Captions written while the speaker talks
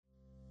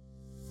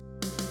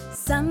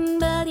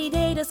Somebody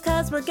date us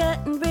cause we're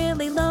getting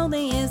really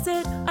lonely. Is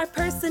it our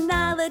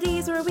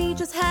personalities or we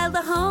just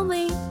hella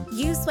homely?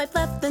 You swipe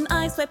left and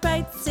I swipe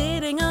right,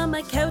 sitting on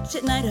my couch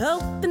at night,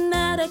 hoping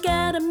that I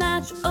get a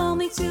match,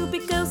 only to be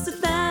ghosted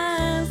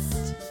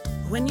fast.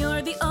 When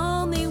you're the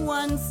only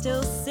one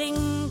still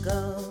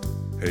single.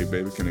 Hey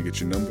baby, can I get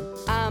your number?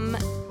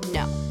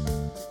 No.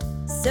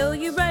 So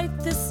you write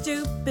this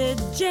stupid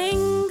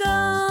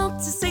jingle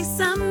to say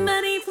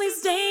somebody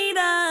please date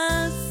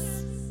us.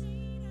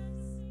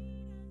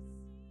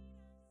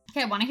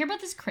 Okay, I want to hear about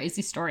this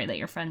crazy story that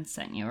your friend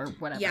sent you or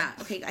whatever. Yeah,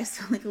 okay, guys,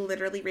 so like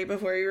literally right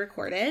before we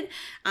recorded,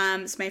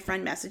 so my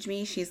friend messaged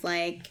me, she's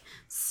like,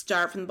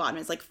 start from the bottom,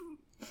 it's like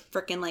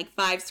freaking like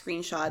 5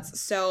 screenshots.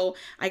 So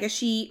I guess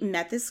she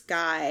met this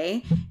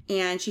guy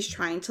and she's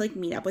trying to like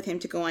meet up with him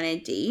to go on a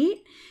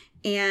date,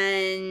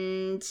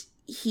 and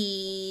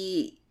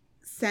he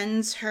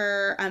sends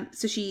her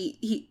so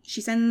he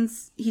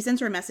sends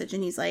her a message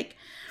and he's like,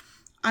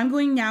 I'm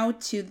going now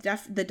to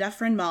the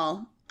Dufferin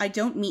Mall. I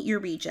don't meet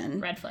your region.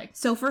 Red flag.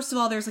 So first of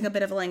all, there's like a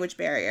bit of a language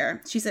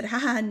barrier. She said,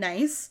 haha,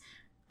 nice.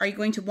 Are you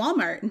going to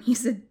Walmart? And he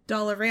said,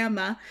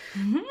 Dollarama.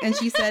 And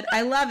she said,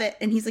 I love it.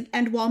 And he's like,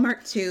 and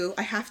Walmart too.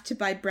 I have to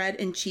buy bread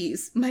and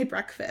cheese, my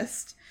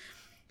breakfast.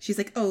 She's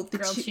like, oh,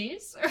 grilled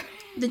cheese?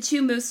 The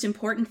 2 most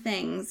important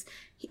things.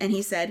 And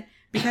he said,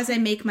 because I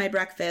make my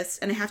breakfast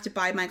and I have to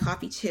buy my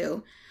coffee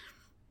too.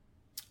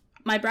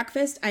 My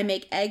breakfast, I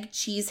make egg,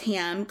 cheese,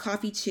 ham.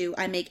 Coffee too,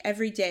 I make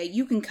every day.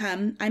 You can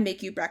come. I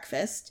make you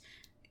breakfast.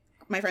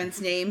 My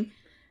friend's name.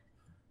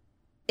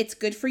 It's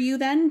good for you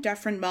then,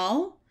 Dufferin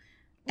Mall.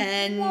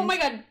 And oh my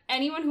god,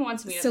 anyone who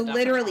wants to meet so at Dufferin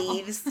literally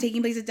Mall. this is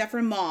taking place at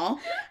Dufferin Mall,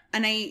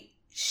 and I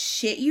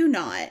shit you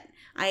not,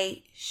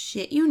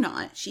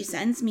 she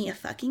sends me a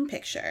fucking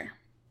picture.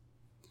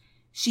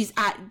 She's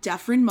at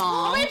Dufferin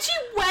Mall. Oh, and she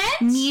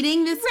went?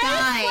 Meeting this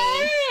guy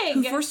flag!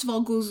 who first of all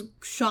goes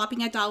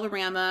shopping at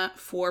Dollarama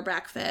for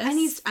breakfast. And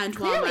he's and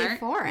clearly Walmart.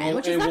 foreign,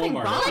 which is And nothing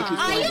Walmart. wrong. Like,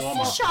 I used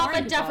Walmart. to shop at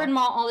Foreign Dufferin people.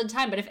 Mall all the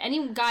time, but if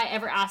any guy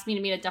ever asked me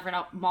to meet at Dufferin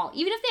Mall,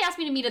 even if they asked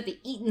me to meet at the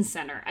Eaton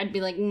Center, I'd be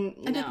like, I'm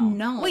like, no.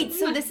 no. Wait,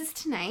 so this is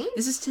tonight?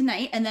 This is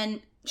tonight, and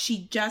then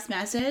she just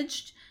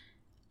messaged,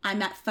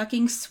 I'm at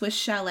fucking Swiss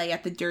Chalet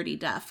at the Dirty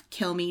Duff.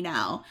 Kill me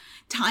now.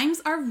 Times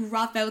are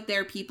rough out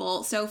there,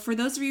 people. So for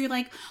those of you who are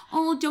like,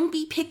 oh, don't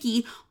be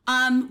picky.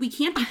 We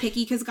can't be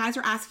picky because guys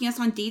are asking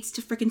us on dates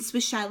to freaking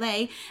Swiss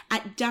Chalet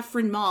at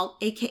Dufferin Mall,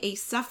 aka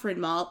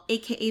Suffering Mall,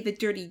 aka the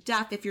Dirty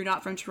Duff if you're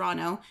not from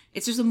Toronto.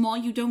 It's just a mall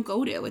you don't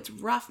go to. It's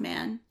rough,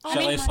 man.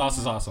 Chalet sauce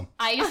is awesome.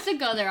 I used to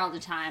go there all the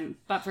time,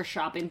 but for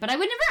shopping. But I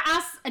would never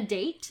ask a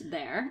date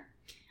there.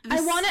 I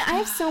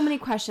have so many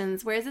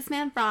questions. Where is this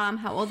man from?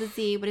 How old is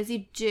he? What does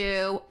he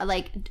do?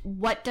 Like,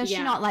 what does she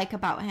Yeah. not like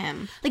about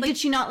him? Like, did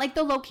she not like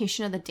the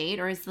location of the date,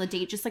 or is the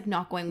date just like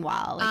not going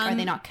well? Like, are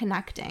they not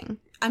connecting?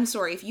 I'm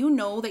sorry, if you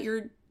know that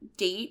your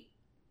date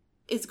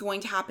is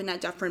going to happen at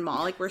Dufferin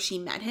Mall, like where she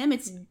met him,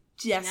 it's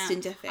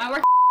destined to fail. I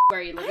work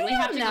where you literally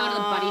have to go to the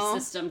know. buddy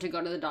system to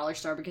go to the dollar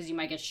store because you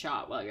might get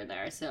shot while you're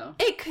there. So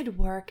It could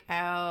work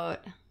out.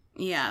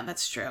 Yeah,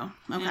 that's true.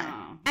 Okay.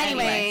 no.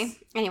 Anyway,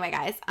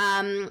 guys.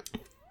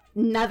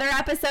 Another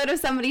episode of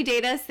Somebody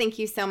Date Us. Thank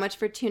you so much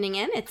for tuning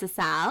in. It's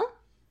Asal.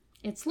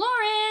 It's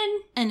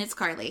Lauren. And it's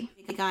Carly.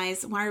 Hey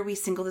guys, why are we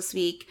single this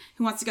week?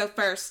 Who wants to go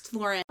first?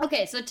 Lauren.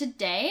 Okay, so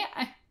today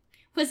I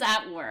was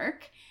at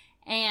work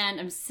and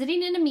I'm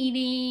sitting in a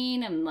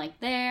meeting. I'm like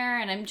there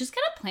and I'm just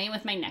kind of playing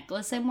with my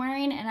necklace I'm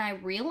wearing, and I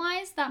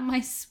realized that my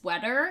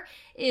sweater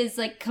is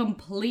like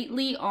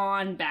completely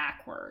on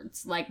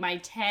backwards. Like my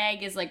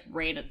tag is like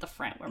right at the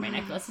front where my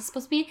necklace is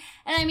supposed to be.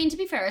 And I mean, to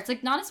be fair, it's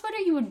like not a sweater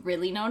you would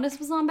really notice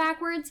was on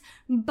backwards,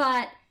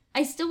 but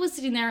I still was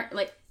sitting there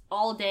like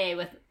all day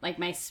with like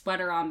my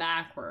sweater on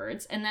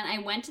backwards. And then I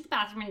went to the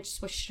bathroom and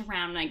switched it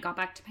around, and I got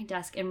back to my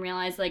desk and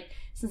realized like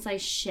since I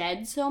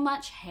shed so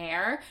much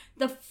hair,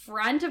 the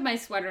front of my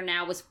sweater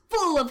now was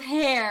full of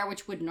hair,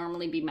 which would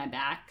normally be my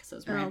back because I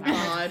was wearing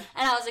backwards. God.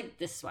 And I was like,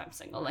 this is why I'm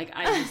single. Like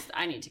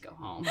I need to go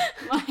home.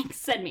 Like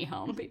send me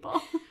home,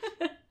 people.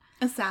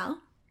 Asal.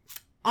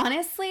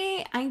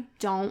 Honestly, I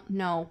don't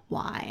know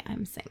why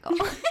I'm single.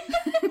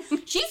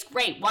 She's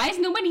great. Why is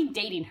nobody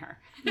dating her?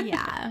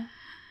 Yeah.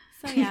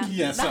 So yeah.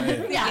 Yes, I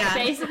am. Yeah.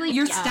 Basically,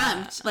 You're yeah.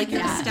 stumped. Like,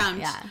 you're Yeah,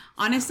 stumped. yeah.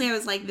 Honestly, I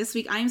was like, this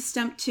week I'm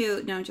stumped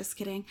too. No, just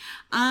kidding.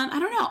 I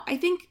don't know. I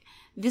think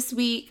this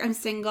week I'm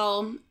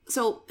single.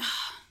 So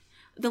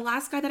the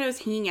last guy that I was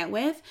hanging out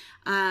with,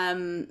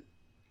 I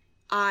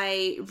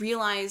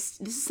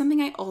realized this is something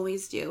I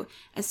always do.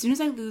 As soon as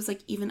I lose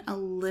like even a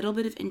little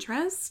bit of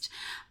interest,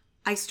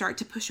 I start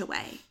to push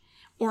away.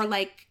 Or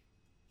like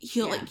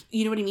he'll like,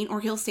 you know what I mean?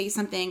 Or he'll say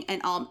something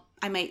and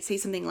I might say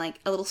something like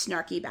a little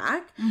snarky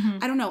back.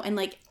 I don't know. And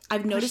like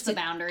I've noticed the I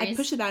boundaries.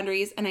 push the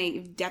boundaries, and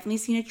I've definitely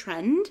seen a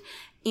trend.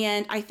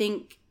 And I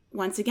think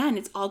once again,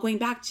 it's all going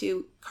back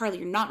to Carly,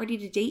 you're not ready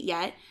to date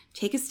yet.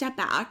 Take a step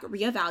back,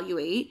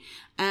 reevaluate.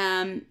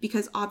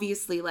 Because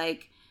obviously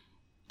like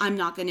I'm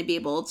not going to be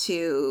able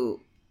to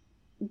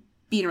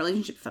be in a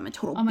relationship if I'm a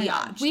total Oh my biatch.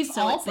 God. We've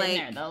So all it's been like,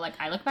 there, though. Like,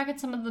 I look back at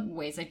some of the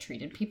ways I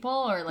treated people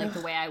or, like,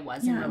 the way I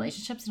was in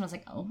relationships, and I was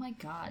like, oh my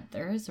God,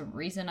 there is a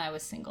reason I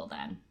was single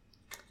then.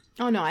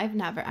 Oh, no,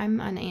 I'm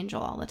an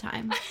angel all the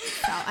time.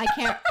 So I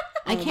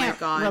can't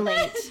God.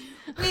 relate.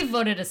 We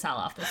voted to sell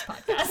off this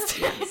podcast.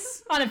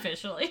 Yes.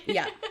 Unofficially.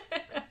 Yeah.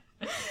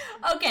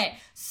 Okay,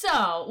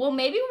 so, well,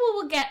 maybe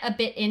we'll get a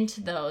bit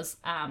into those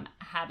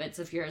habits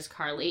of yours,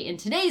 Carly, in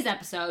today's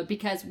episode,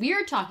 because we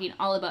are talking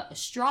all about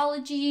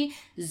astrology,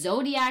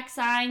 zodiac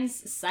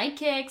signs,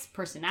 psychics,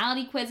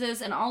 personality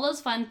quizzes, and all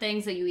those fun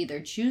things that you either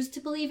choose to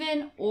believe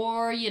in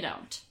or you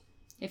don't.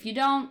 If you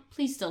don't,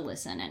 please still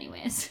listen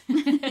anyways.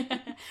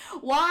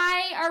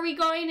 Why are we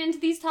going into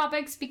these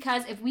topics?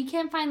 Because if we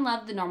can't find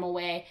love the normal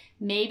way,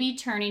 maybe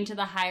turning to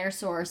the higher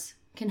source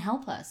can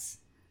help us.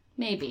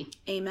 Maybe.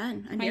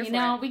 Amen. I'm But, here you for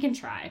know, it. we can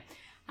try.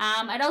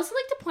 I'd also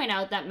like to point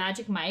out that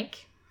Magic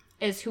Mike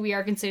is who we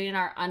are considering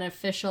our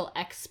unofficial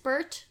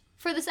expert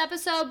for this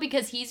episode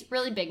because he's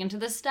really big into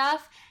this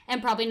stuff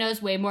and probably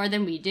knows way more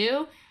than we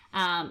do.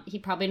 He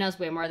probably knows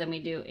way more than we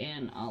do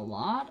in a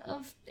lot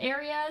of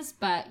areas,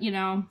 but, you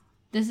know,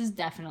 this is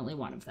definitely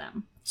one of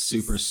them.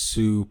 Super,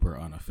 super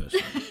unofficial.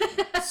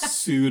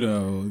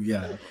 Pseudo,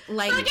 yeah.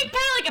 Like, Kind of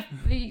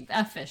like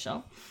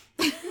official.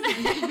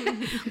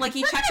 like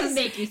he checks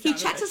Make you his sound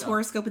his official.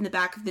 horoscope in the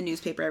back of the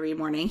newspaper every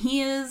morning.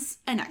 He is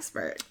an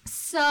expert.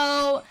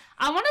 So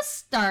I want to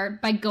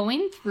start by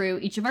going through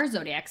each of our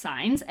zodiac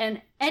signs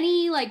and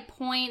any like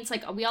points,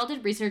 like we all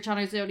did research on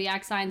our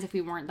zodiac signs if we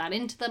weren't that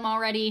into them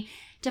already,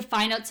 to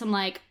find out some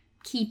like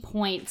key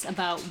points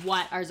about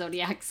what our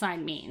zodiac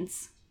sign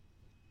means.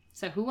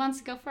 So who wants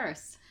to go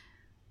first?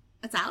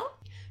 It's out?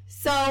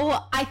 So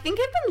I think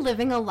I've been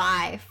living a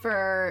lie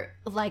for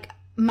like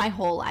my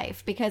whole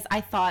life because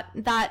I thought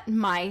that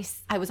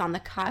I was on the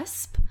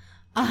cusp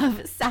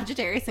of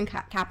Sagittarius and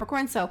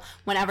Capricorn. So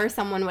whenever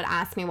someone would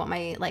ask me what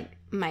my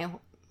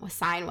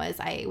sign was,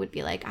 I would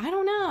be like, I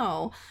don't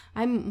know,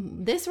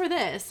 I'm this or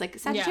this, like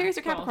Sagittarius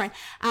or Capricorn.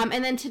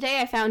 And then today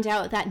I found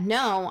out that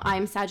no,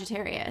 I'm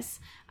Sagittarius.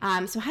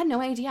 So I had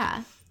no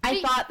idea.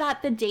 I thought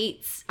that the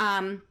dates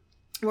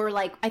were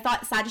like, I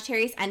thought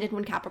Sagittarius ended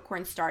when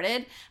Capricorn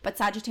started, but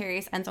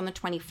Sagittarius ends on the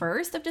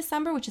 21st of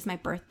December, which is my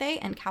birthday,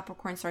 and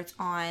Capricorn starts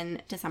on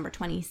December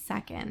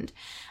 22nd.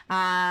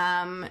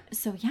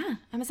 So yeah,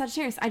 I'm a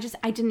Sagittarius.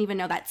 I didn't even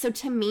know that. So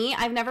to me,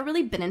 I've never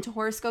really been into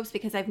horoscopes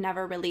because I've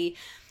never really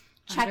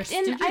checked in.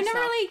 Understood I never yourself.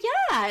 really,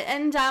 yeah.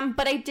 And,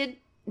 but I did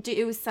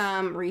do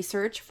some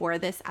research for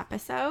this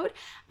episode,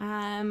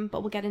 but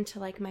we'll get into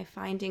like my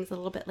findings a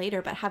little bit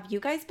later. But have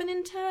you guys been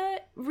into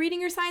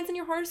reading your signs in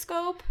your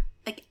horoscope?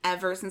 Like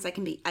ever since I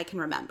can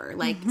remember.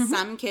 Like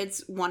some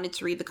kids wanted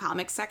to read the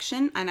comics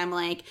section and I'm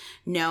like,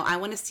 no, I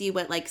want to see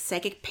what like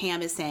Psychic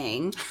Pam is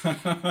saying.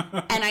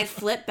 And I'd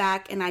flip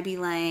back and I'd be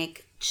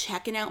like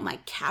checking out my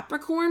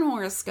Capricorn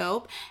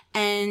horoscope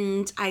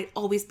and I'd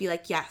always be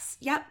like, yes,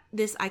 yep,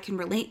 this, I can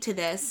relate to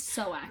this.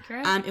 So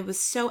accurate. It was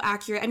so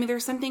accurate. I mean,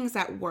 there's some things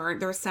that weren't.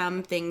 There were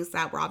some things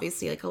that were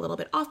obviously like a little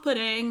bit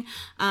off-putting.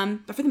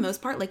 But for the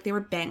most part, like they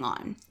were bang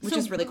on, which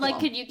is really cool. Like,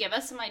 could you give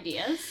us some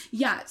ideas?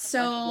 Yeah,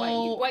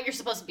 so What you're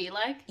supposed to be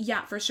like?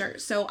 yeah, for sure.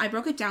 So I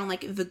broke it down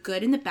like the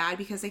good and the bad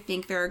because I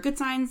think there are good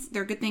signs,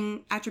 there are good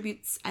thing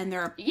attributes, and there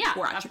are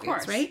poor of attributes,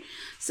 course. right?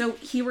 So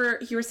here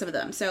were some of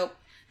them. So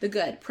the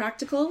good: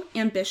 practical,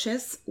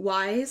 ambitious,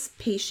 wise,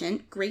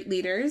 patient, great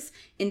leaders,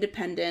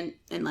 independent,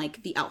 and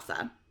like the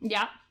alpha.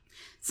 Yeah.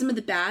 Some of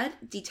the bad: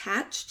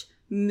 detached,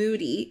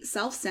 moody,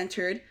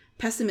 self-centered,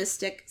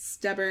 pessimistic,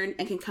 stubborn,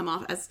 and can come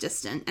off as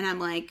distant. And I'm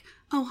like,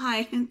 oh,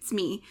 hi, it's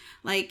me.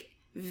 Like,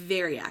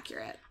 very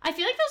accurate. I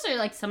feel like those are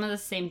like some of the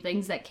same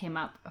things that came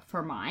up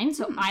for mine.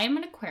 So I am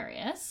an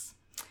Aquarius.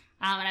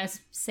 And I was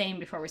saying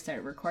before we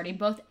started recording,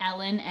 both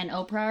Ellen and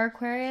Oprah are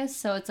Aquarius.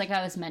 So it's like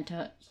I was meant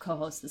to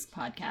co-host this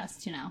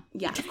podcast, you know.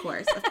 Yeah, of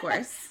course, of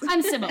course.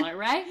 I'm similar,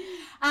 right?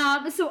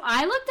 So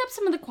I looked up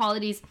some of the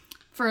qualities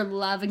for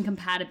love and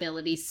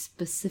compatibility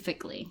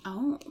specifically.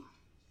 Oh.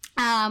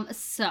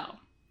 So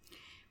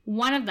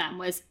one of them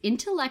was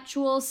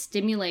intellectual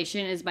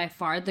stimulation is by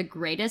far the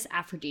greatest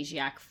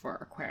aphrodisiac for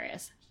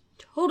Aquarius.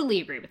 Totally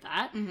agree with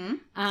that.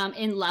 Mm-hmm.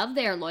 In love,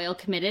 they are loyal,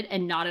 committed,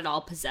 and not at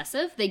all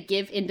possessive. They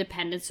give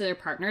independence to their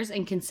partners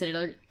and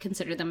consider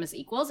them as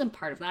equals. And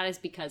part of that is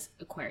because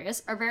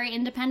Aquarius are very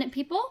independent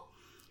people.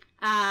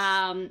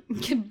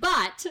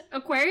 But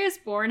Aquarius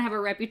born have a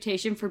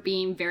reputation for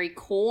being very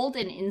cold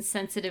and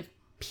insensitive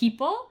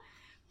people.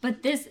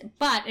 But this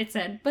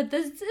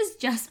is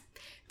just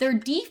their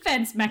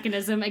defense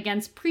mechanism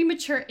against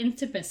premature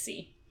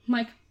intimacy. I'm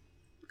like,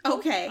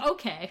 Okay.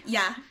 okay.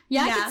 Yeah.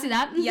 Yeah, I can see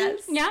that. Mhm.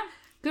 Yes. Yeah.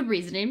 Good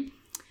reasoning.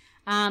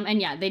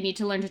 And yeah, they need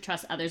to learn to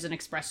trust others and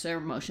express their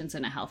emotions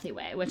in a healthy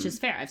way, which is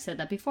fair. I've said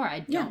that before. I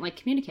don't like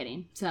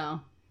communicating. So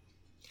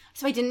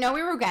I didn't know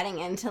we were getting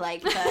into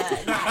like the.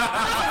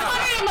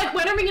 I'm like,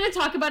 when are we going to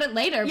talk about it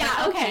later? Yeah,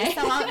 But okay.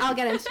 So I'll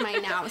get into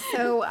mine now.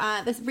 So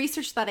this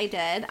research that I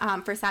did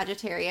for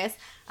Sagittarius.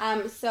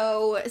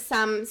 So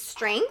some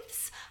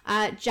strengths: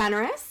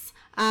 generous,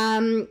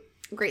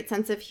 great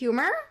sense of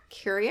humor,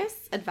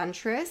 curious,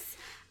 adventurous,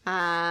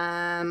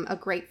 A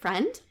great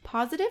friend,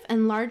 positive,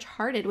 and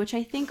large-hearted, which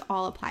I think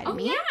all apply to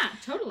me. Yeah,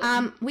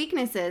 totally.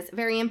 Weaknesses,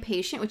 very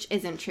impatient, which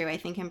isn't true. I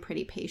think I'm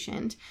pretty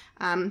patient.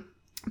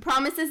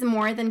 Promises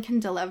more than can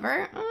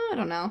deliver. I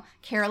don't know.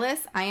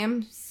 Careless. I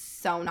am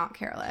so not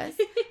careless.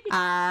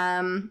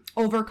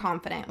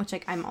 Overconfident, which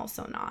like I'm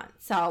also not.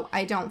 So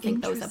I don't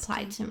think those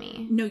apply to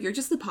me. No, you're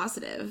just the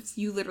positives.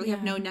 You literally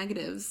have no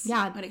negatives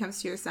when it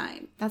comes to your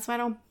sign. That's why I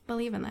don't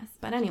believe in this.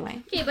 But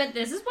anyway. Okay, but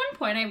this is one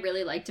point I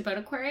really liked about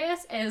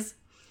Aquarius is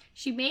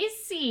she may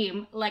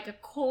seem like a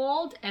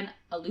cold and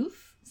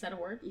aloof. Is that a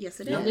word?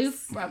 Yes, it is.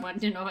 Aloof. I wanted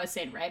to know how to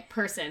say it right.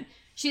 Person.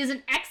 She is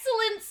an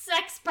excellent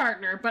sex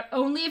partner, but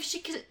only if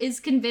she is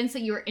convinced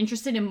that you are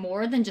interested in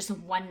more than just a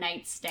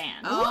one-night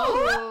stand.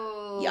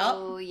 Oh,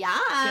 yup.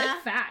 Yeah.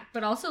 Good fact.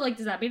 But also, like,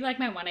 does that mean, like,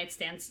 my one-night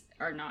stands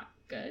are not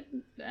good?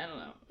 I don't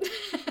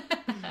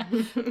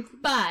know.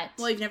 But...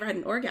 Well, you've never had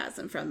an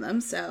orgasm from them,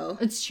 so...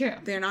 It's true.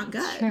 They're not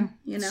good. It's true.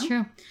 You know? It's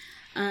true.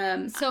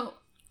 So...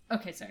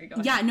 Okay, sorry, go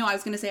ahead. Yeah, no, I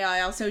was going to say I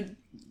also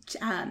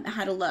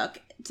had a look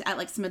at,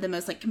 like, some of the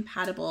most, like,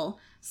 compatible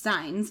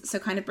signs, so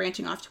kind of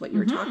branching off to what you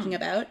were talking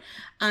about.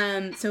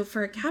 So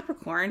for a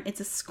Capricorn, it's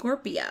a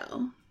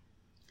Scorpio.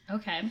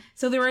 Okay.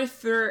 So there are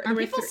Are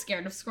people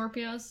scared of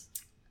Scorpios?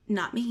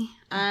 Not me.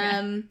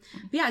 But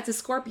yeah, it's a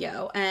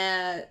Scorpio.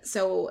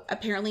 So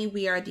apparently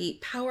we are the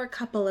power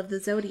couple of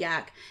the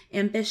zodiac,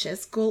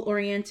 ambitious,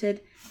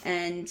 goal-oriented,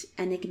 and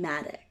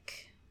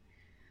enigmatic.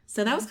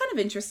 So that was kind of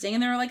interesting.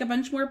 And there are like a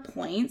bunch more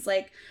points.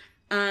 Like,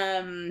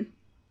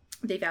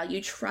 they value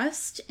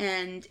trust,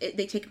 and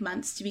they take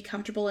months to be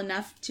comfortable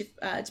enough to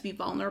be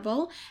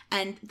vulnerable.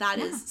 And that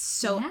is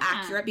so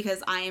accurate,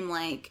 because I'm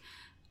like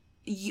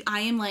a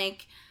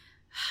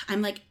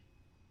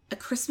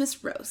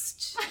Christmas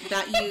roast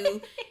that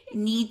you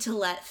need to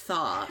let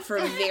thaw for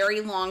a very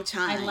long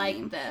time. I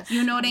like this.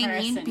 You know what I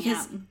mean?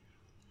 Because yeah.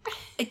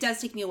 it does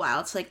take me a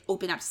while to like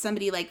open up to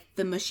somebody like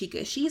the mushy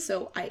gushy.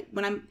 So I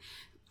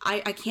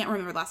can't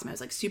remember the last time I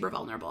was like super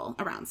vulnerable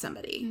around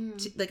somebody,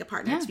 like a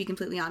partner, to be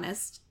completely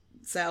honest.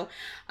 So,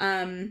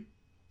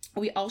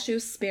 we all share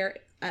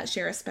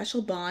a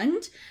special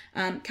bond.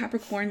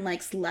 Capricorn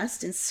likes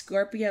lust, and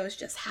Scorpio is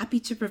just happy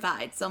to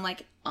provide. So I'm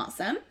like,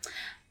 awesome.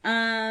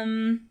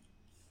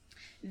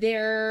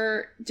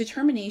 Their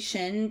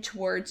determination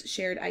towards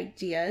shared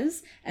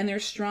ideas and their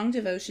strong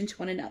devotion to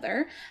one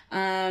another.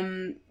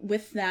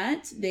 With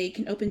that, they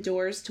can open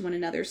doors to one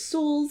another's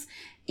souls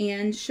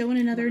and show one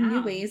another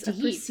new ways of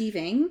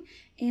perceiving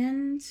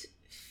and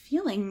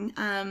feeling.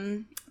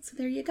 So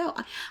there you go.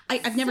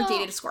 I've never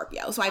dated a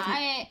Scorpio, so I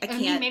can't. I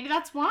mean, maybe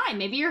that's why.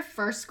 Maybe your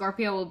first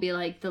Scorpio will be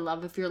like the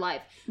love of your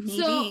life. Maybe.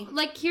 So,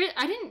 like, here,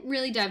 I didn't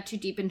really dive too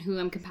deep in who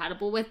I'm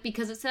compatible with,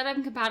 because it said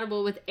I'm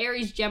compatible with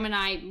Aries,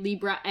 Gemini,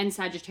 Libra, and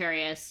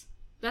Sagittarius.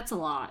 That's a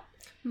lot.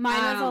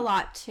 Mine was a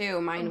lot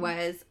too. Mine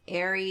was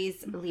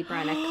Aries, Libra,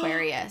 and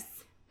Aquarius.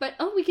 But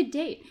we could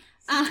date.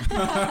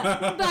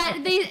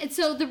 But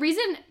so the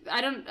reason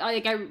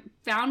I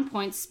found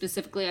points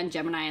specifically on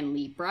Gemini and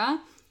Libra,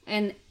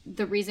 and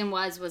the reason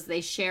was they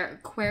share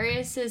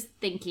Aquarius's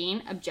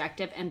thinking,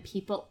 objective, and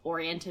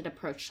people-oriented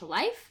approach to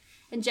life,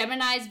 and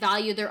Geminis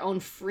value their own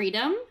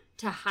freedom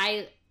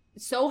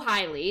so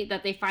highly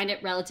that they find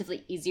it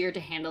relatively easier to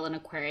handle an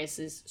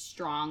Aquarius's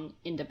strong,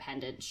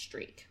 independent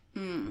streak,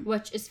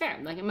 which is fair.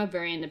 Like, I'm a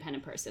very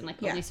independent person.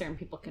 Like, only certain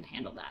people can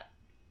handle that.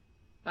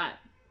 But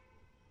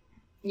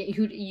yeah,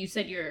 you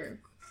said you're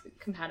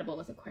compatible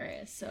with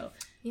Aquarius, so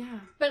yeah.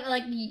 But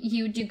like,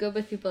 you do good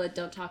with people that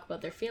don't talk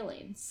about their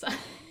feelings.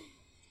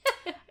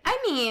 I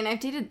mean, I've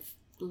dated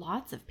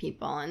lots of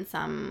people, and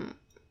some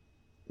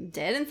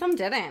did and some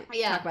didn't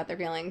talk about their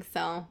feelings. So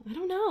I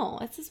don't know.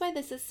 This is why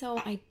this is so.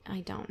 I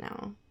don't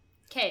know.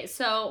 Okay,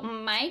 so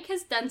Mike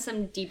has done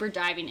some deeper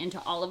diving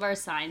into all of our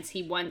signs.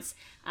 He once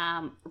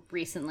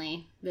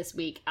recently this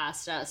week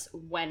asked us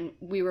when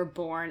we were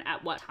born,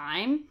 at what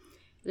time.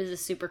 This is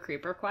a super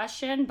creeper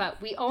question, but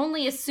we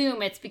only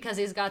assume it's because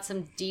he's got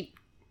some deep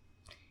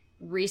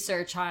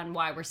research on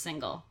why we're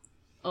single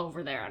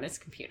over there on his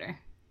computer.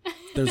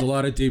 There's a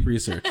lot of deep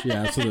research.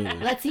 Yeah, absolutely.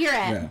 Let's hear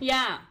it.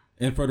 Yeah.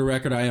 And for the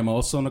record, I am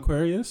also an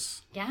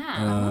Aquarius.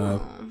 Yeah.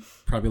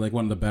 Probably like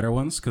one of the better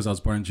ones, because I was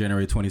born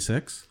January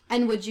 26th.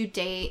 And would you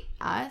date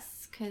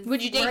us?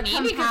 Would you date me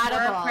because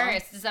we're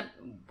Aquarius?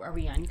 Are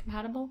we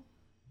incompatible?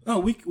 Oh,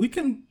 we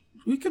can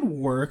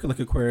work like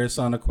Aquarius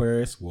on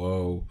Aquarius.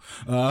 Whoa.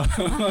 But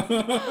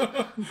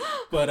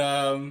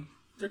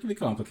there can be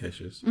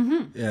complications.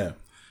 Mm-hmm. Yeah.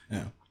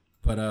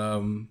 But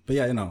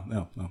yeah,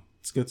 no.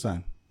 It's a good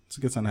sign. It's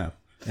a good sign to have.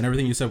 And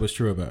everything you said was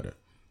true about it.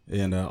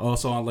 And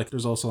also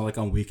there's also like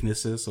on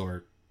weaknesses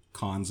or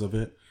cons of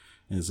it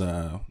is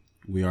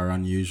we are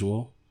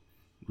unusual,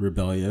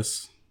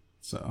 rebellious.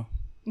 So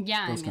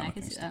yeah, I mean, I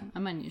can see that.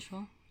 I'm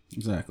unusual.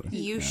 Exactly.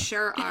 You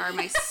sure are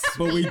my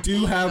But we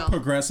do have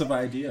progressive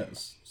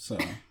ideas. So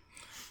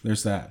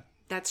there's that.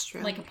 That's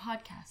true. Like a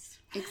podcast.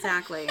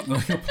 Exactly.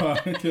 Like a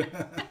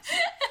podcast.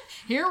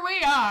 Here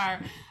we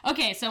are.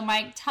 Okay, so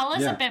Mike, tell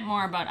us a bit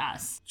more about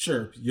us.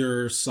 Sure.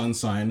 Your sun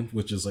sign,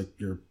 which is like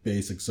your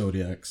basic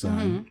zodiac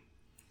sign,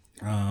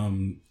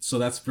 So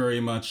that's very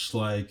much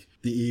like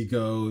the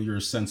ego, your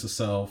sense of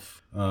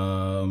self,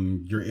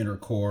 your inner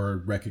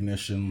core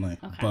recognition, like,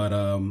 but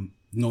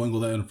knowing all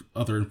that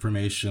other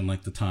information,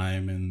 like the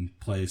time and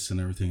place and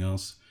everything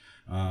else.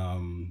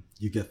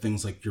 You get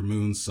things like your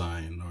moon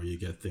sign, or you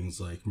get things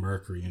like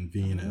Mercury and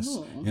Venus,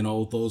 and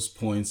all those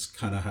points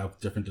kind of have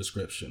different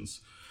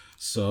descriptions.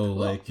 So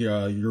like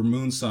your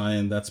moon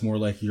sign, that's more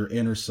like your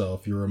inner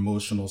self, your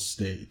emotional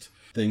state,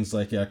 things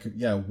like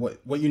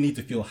what you need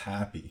to feel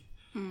happy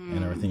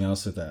and everything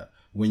else like that.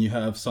 When you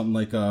have something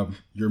like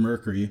your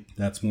Mercury,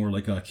 that's more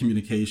like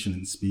communication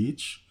and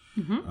speech.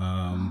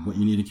 What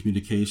you need in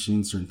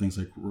communication, certain things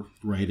like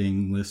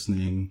writing,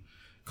 listening,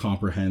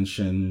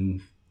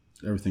 comprehension,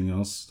 everything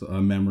else,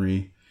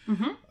 memory.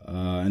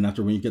 And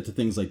after, when you get to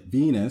things like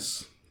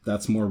Venus,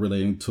 that's more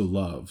relating to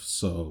love.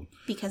 So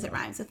Because it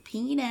rhymes with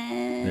penis.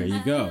 there you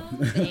go.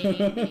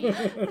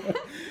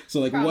 So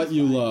like what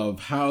you love,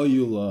 how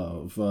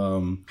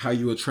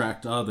you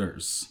attract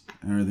others,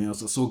 and everything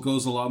else. So it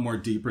goes a lot more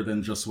deeper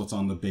than just what's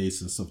on the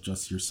basis of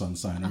just your sun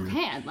sign or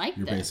Okay, I like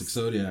your this. basic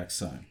zodiac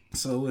sign.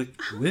 So like,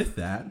 with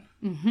that,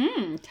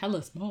 Tell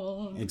us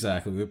more.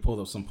 exactly, we pulled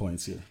up some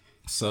points here.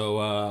 So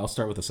I'll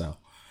start with the Sal.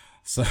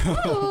 So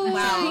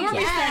Wow.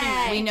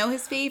 Yay. We know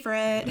his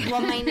favorite.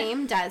 Well, my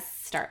name does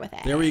start with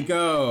A. there we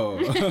go.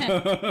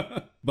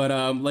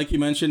 But like you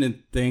mentioned,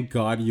 and thank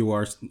God you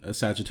are a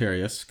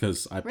Sagittarius,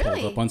 because I pulled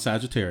Really? up on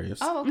Sagittarius.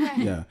 Oh,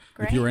 okay. Yeah.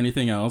 Great. If you were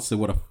anything else, it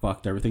would have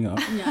fucked everything up.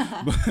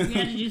 Yeah. We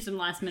had to do some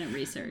last minute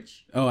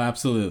research. Oh,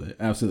 absolutely,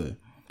 absolutely.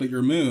 But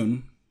your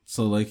moon,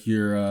 so like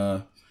your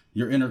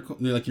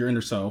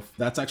inner self,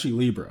 that's actually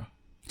Libra.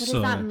 What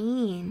does that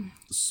mean?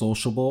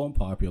 Sociable and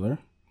popular,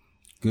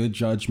 good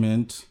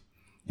judgment,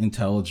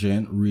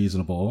 intelligent,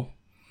 reasonable,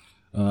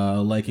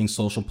 liking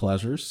social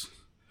pleasures,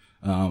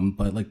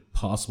 but like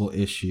possible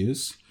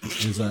issues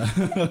is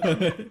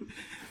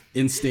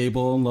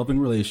unstable and loving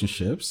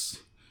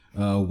relationships,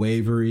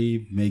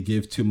 wavery, may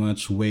give too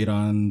much weight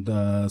on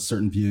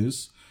certain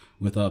views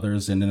with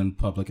others and in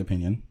public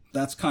opinion.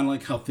 That's kind of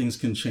like how things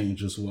can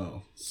change as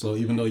well. So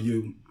even though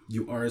you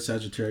are a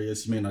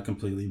Sagittarius, you may not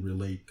completely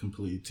relate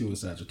to a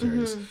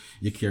Sagittarius.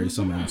 You carry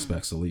some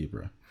aspects of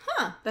Libra.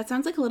 That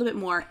sounds like a little bit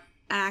more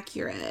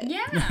accurate.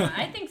 Yeah,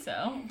 I think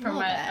so. From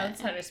Little an bit.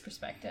 outsider's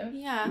perspective.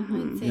 Yeah,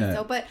 I'd say Yeah.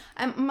 so. But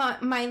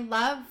my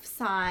love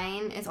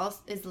sign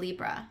is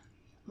Libra,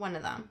 one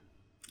of them.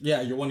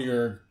 Yeah, you're one of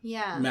your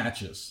Yeah.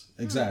 matches.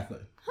 Exactly.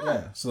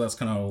 Yeah, so that's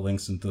kind of all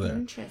links into there.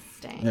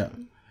 Interesting. Yeah.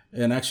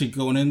 And actually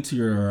going into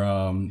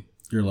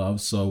your love,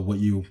 so what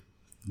you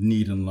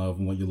need in love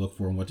and what you look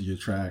for and what do you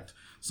attract.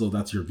 So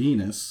that's your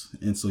Venus.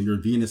 And so your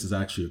Venus is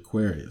actually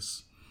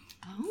Aquarius.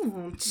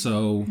 Oh.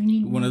 So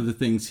one of the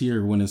things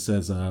here when it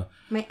says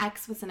My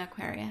ex was an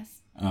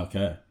Aquarius.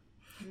 okay.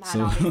 And that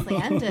obviously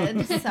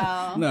ended.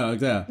 So No,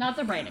 yeah. Not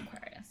the right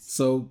Aquarius.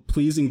 So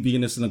pleasing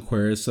Venus and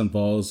Aquarius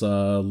involves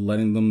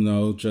letting them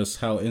know just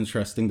how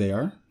interesting they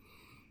are,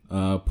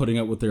 putting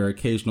up with their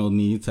occasional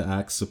need to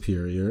act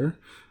superior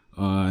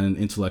on an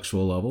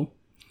intellectual level.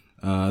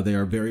 They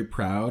are very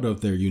proud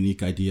of their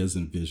unique ideas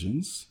and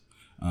visions.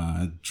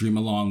 Dream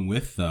along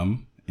with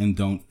them and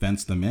don't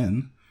fence them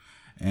in.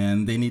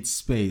 And they need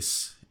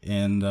space,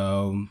 and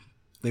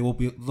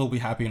they'll be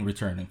happy in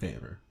return in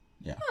favor.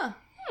 Yeah. I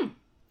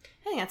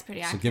think that's pretty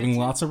So accurate. giving too.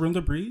 lots of room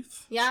to breathe.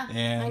 Yeah,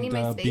 And I need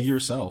my be space.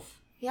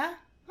 yourself. Yeah.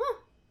 Huh.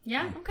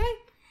 Yeah. Okay.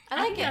 I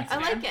like think it. that's I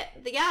like it.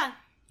 Yeah.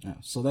 Yeah.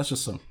 So that's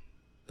just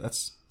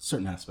that's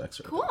certain aspects.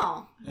 Right Cool.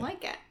 I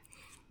like it.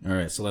 All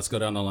right, so let's go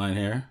down the line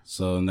here.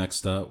 So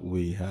next up,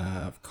 we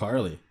have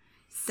Carly.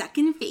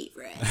 Second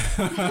favorite.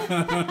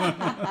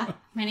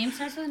 My name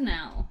starts with an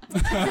L.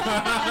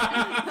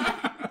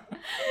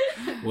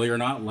 Well, you're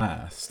not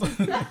last.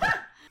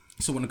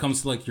 So when it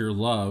comes to like your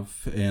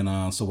love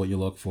and so what you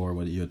look for,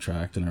 what you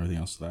attract, and everything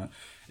else like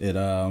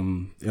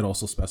that, it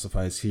also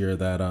specifies here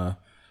that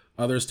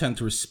others tend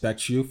to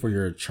respect you for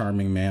your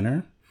charming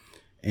manner,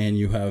 and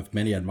you have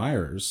many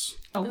admirers.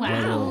 Oh,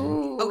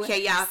 wow.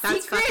 Okay, yeah,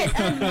 that's Secret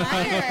fucking.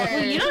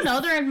 admirers. You don't know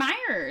they're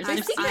admirers. I'm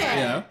They're secret.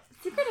 Yeah.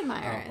 Secret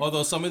admirers.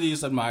 Although some of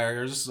these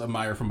admirers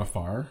admire from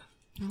afar,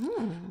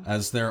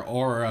 as their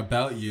aura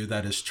about you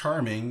that is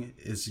charming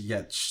is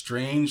yet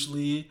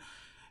strangely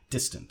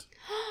distant.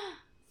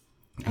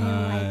 I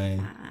like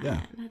that.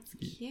 Yeah. That's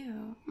cute.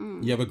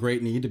 You have a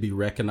great need to be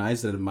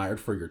recognized and admired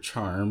for your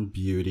charm,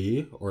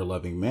 beauty, or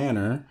loving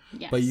manner.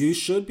 Yes. But you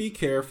should be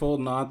careful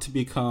not to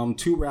become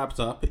too wrapped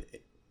up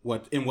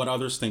in what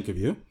others think of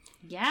you,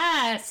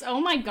 Yes. Oh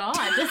my God.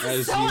 This As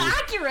is so you-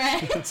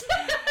 accurate.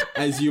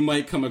 as you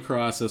might come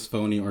across as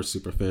phony or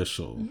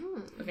superficial.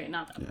 Okay,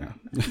 not that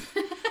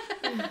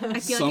part. I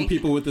feel Some like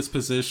people with this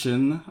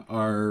position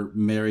are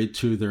married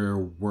to their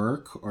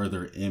work or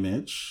their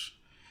image,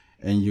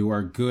 and you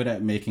are good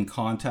at making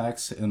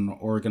contacts and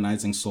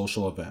organizing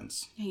social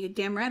events. Yeah, you're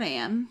damn right I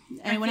am.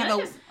 And I when I feel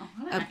have like there's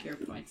a lot of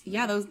accurate points.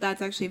 yeah,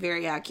 that's actually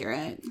very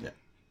accurate. Yeah.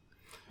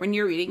 When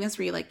you're reading this,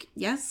 were you like,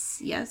 yes,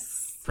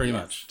 yes? Pretty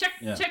much. Check,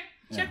 Yeah. check,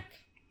 check.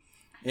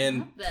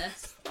 And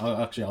This.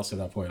 I'll say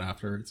that point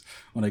afterwards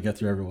when I get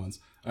through everyone's.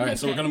 All right,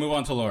 so we're Okay. going to move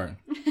on to Lauren.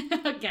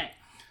 Okay.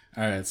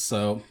 All right,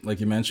 so like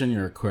you mentioned,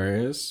 you're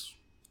Aquarius,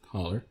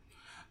 holler.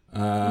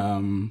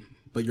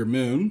 But your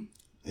moon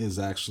is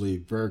actually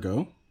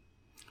Virgo.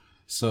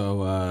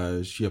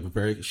 So she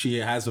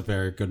has a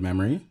very good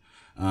memory.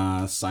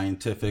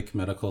 Scientific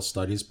medical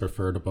studies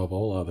preferred above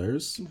all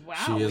others. Wow,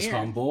 she is weird.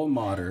 humble,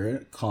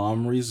 moderate,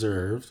 calm,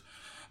 reserved,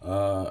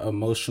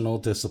 emotional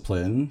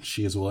discipline.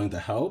 She is willing to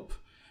help,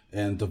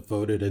 and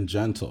devoted and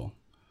gentle.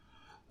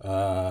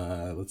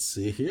 Let's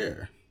see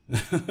here.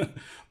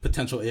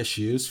 Potential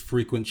issues,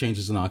 frequent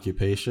changes in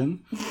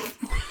occupation. I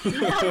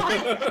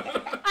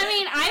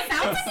mean, I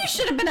Sounds like you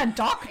should have been a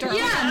doctor. like a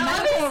yeah,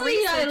 medical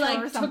obviously I researcher or like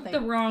took something.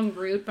 the wrong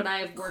route, but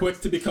I've worked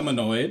Quick to become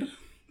annoyed,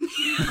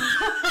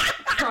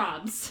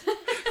 probs.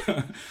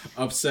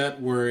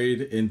 upset,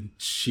 worried, and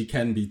she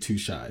can be too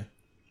shy.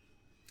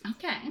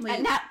 Okay.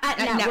 At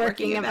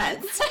networking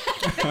events.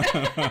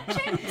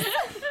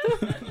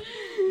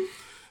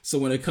 So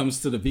when it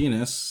comes to the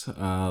Venus,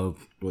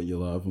 what you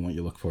love and what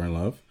you look for in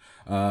love,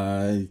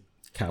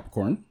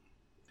 Capricorn,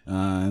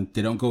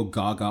 they don't go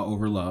gaga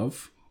over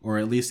love, or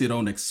at least they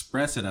don't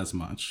express it as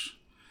much.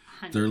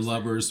 100%. Their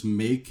lovers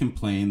may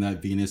complain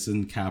that Venus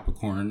and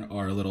Capricorn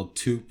are a little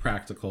too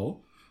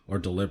practical or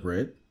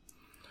deliberate.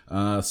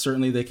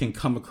 Certainly they can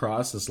come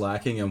across as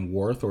lacking in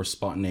warmth or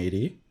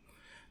spontaneity.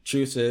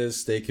 Truth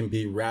is, they can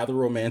be rather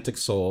romantic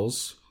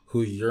souls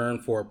who yearn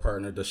for a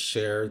partner to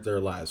share their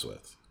lives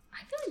with.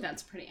 I feel like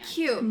that's pretty accurate.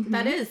 Cute.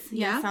 That is.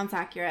 Yeah, Yeah. sounds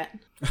accurate.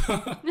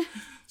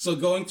 So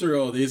going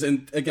through all these,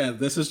 and again,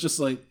 this is just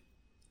like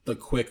the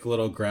quick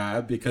little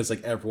grab because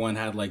like everyone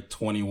had like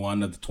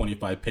 21 of the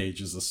 25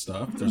 pages of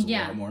stuff. There's a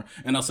Yeah. lot more,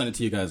 and I'll send it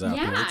to you guys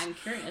afterwards. Yeah, I'm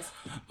curious.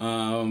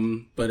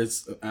 But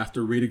it's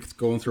after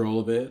going through all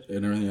of it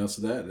and everything else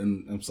of that,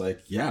 and I was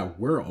like, yeah,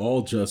 we're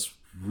all just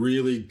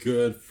really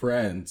good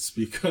friends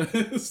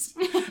because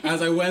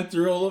as I went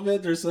through all of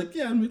it, there's like,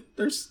 yeah, I mean,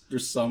 there's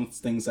some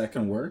things that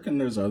can work, and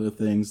there's other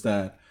things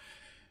that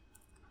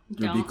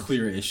there'd be Don't.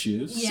 clear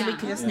issues. Yeah. So we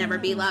could just never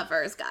be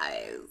lovers,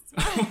 guys.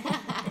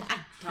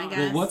 I guess.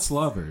 Well, what's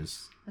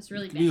lovers? That's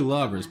really Be bad.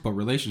 lovers, but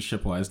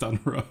relationship-wise down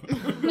the road.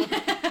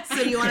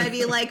 So do you want to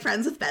be like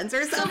friends with Benz or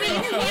We something?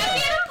 can't be in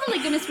a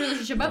polygamous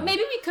relationship, but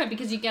maybe we could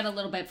because you get a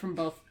little bit from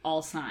both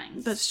all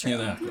signs. That's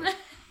true.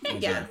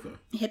 Exactly.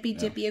 Hippy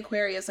dippy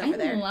Aquarius I over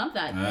there. love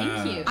that.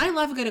 Thank you. I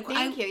love a good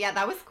Thank you. Yeah,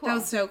 that was cool. That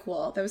was so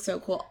cool. That was so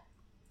cool.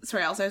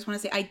 Sorry, also I just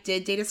want to say I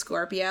did date a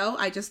Scorpio.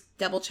 I just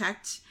double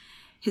checked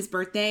his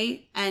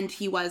birthday, and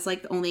he was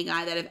like the only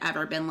guy that I've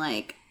ever been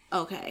like,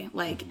 okay,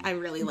 like I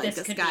really like This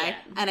this could be guy. it.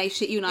 And I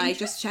shit you not, I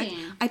just checked.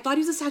 Interesting. I thought he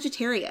was a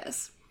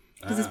Sagittarius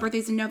because his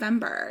birthday's in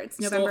November. It's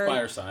Still November. a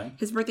fire sign.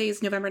 His birthday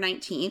is November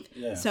 19th.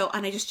 Yeah. So,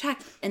 and I just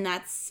checked, and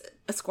that's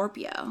a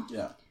Scorpio.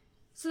 Yeah.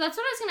 So that's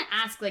what I was going to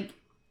ask, like,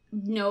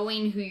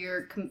 knowing who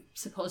you're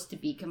supposed to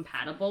be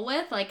compatible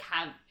with, like,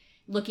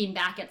 looking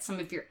back at some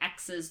of your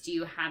exes, do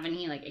you have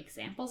any, like,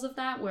 examples of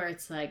that where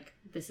it's like,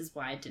 this is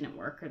why it didn't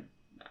work, or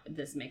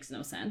this makes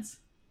no sense?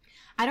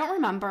 I don't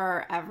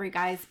remember every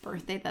guy's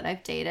birthday that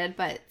I've dated,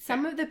 but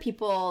some of the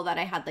people that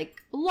I had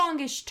like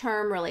longish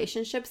term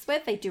relationships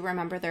with, I do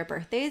remember their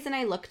birthdays, and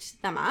I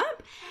looked them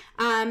up.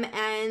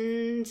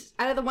 And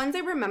out of the ones I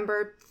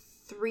remember,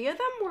 3 of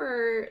them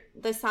were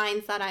the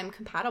signs that I'm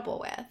compatible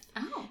with.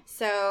 Oh.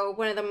 So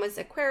one of them was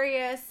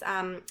Aquarius,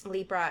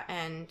 Libra,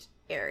 and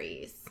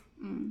Aries.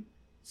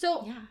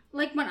 So, Yeah.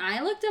 like, when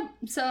I looked up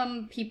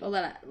some people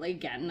that, like,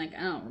 again, like,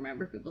 I don't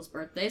remember people's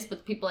birthdays, but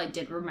the people I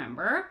did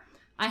remember,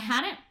 I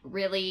hadn't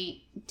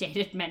really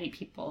dated many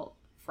people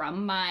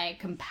from my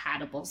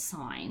compatible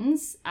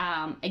signs.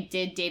 I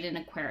did date an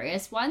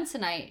Aquarius once,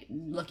 and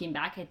looking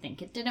back, I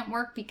think it didn't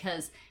work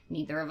because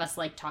neither of us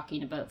liked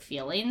talking about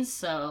feelings,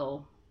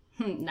 so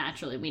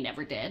naturally we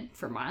never did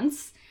for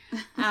months.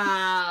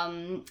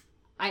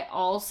 I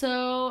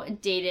also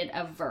dated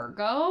a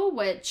Virgo,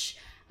 which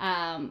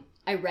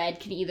I read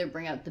can either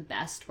bring out the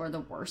best or the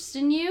worst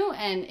in you.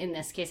 And in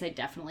this case, I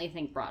definitely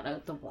think brought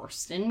out the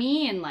worst in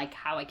me and like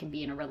how I can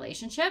be in a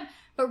relationship.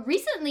 But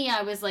recently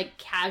I was like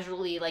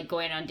casually like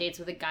going on dates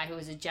with a guy who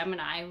was a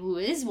Gemini, who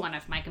is one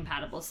of my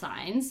compatible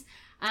signs.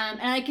 And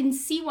I can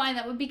see why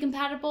that would be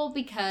compatible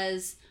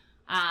because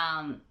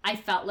I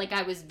felt like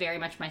I was very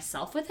much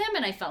myself with him,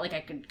 and I felt like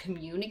I could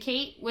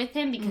communicate with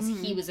him because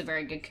he was a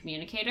very good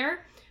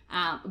communicator.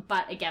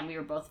 But again, we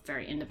were both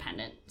very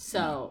independent.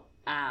 So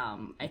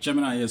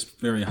Gemini is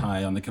very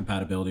high on the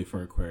compatibility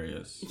for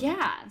Aquarius.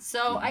 yeah.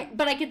 So I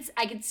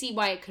could see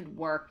why it could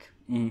work.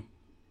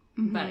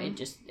 But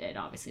it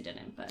obviously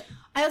didn't. But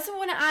I also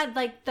want to add,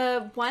 like,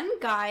 the one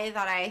guy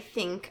that I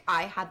think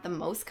I had the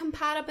most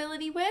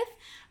compatibility with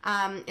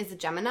is a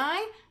Gemini,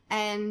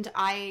 and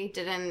I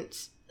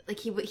didn't, like,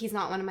 he's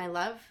not one of my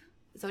love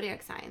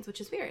zodiac signs,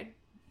 which is weird.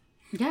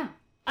 yeah.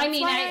 I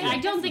mean, why I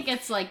don't think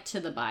it's like to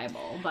the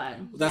Bible, but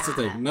That's the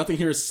thing. Nothing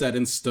here is set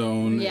in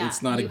stone. Yeah,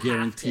 It's not a you have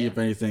guarantee to. of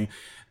anything.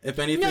 If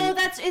anything, No,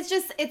 it's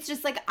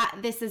just like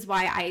this is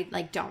why I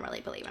like don't really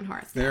believe in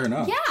horoscopes. fair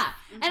enough. Yeah.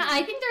 And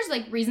I think there's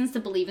like reasons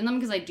to believe in them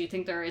because I do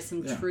think there is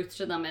some truth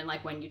to them. And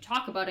like when you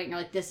talk about it, you're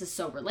like, this is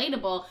so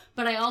relatable.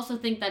 But I also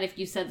think that if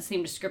you said the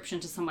same description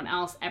to someone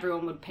else,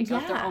 everyone would pick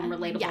out their own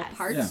relatable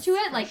parts to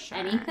it, like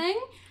anything.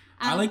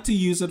 I like to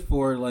use it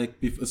for like,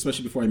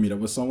 especially before I meet up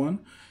with someone.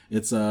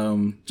 It's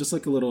just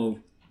like a little,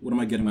 what am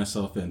I getting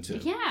myself into?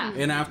 Yeah.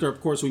 And after, of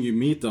course, when you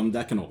meet them,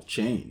 that can all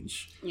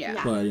change.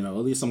 Yeah. But, you know,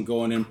 at least I'm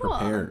going in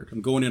prepared.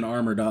 I'm going in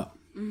armored up.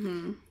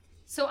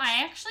 So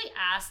I actually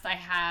asked, I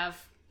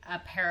have a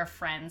pair of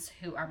friends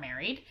who are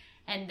married,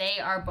 and they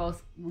are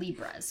both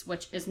Libras,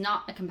 which is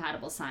not a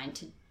compatible sign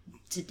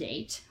to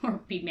date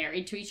or be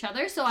married to each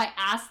other. So I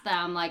asked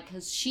them, like,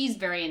 because she's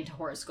very into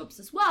horoscopes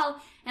as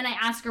well, and I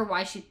asked her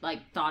why she,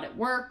 like, thought it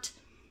worked.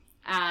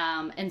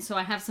 And so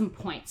I have some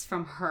points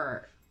from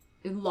her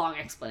long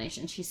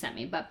explanation she sent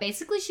me. But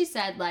basically she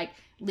said, like,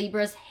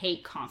 Libras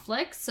hate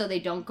conflicts, so they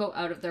don't go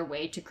out of their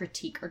way to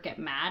critique or get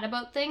mad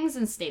about things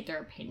and state their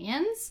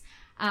opinions,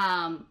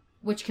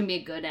 which can be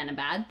a good and a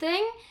bad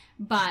thing.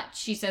 But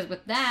she says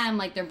with them,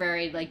 like, they're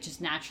very, like,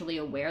 just naturally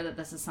aware that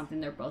this is something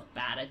they're both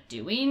bad at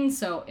doing,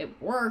 so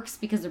it works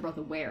because they're both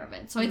aware of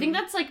it. So I think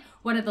that's, like,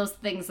 one of those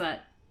things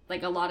that,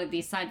 like, a lot of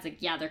these sides,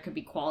 like, yeah, there could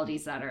be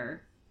qualities that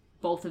are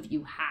both of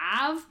you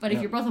have, but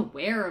if you're both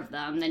aware of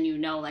them, then you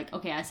know, like,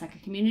 okay, I suck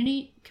at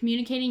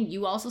communicating,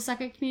 you also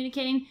suck at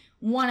communicating,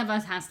 one of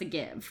us has to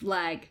give,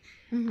 like,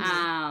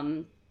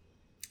 and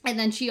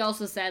then she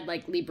also said,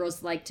 like,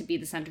 Libras like to be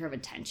the center of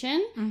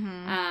attention,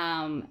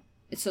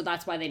 so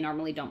that's why they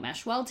normally don't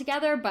mesh well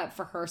together, but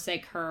for her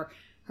sake, her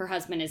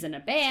husband is in a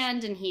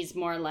band, and he's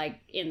more,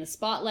 like, in the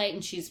spotlight,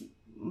 and she's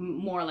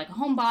more like a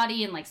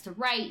homebody and likes to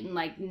write and,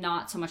 like,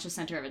 not so much a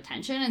center of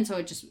attention, and so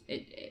it just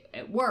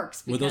it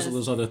works because With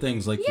those other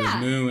things like your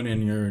moon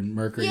and your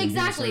Mercury. Yeah, and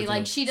exactly. Venus,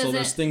 Like, she doesn't. So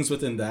there's things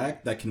within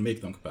that can make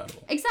them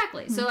compatible.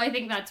 Exactly. So I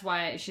think that's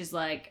why she's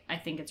like, I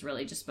think it's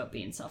really just about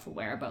being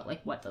self-aware about,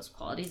 like, what those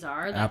qualities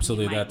are that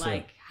Absolutely, you might, that's it.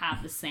 like,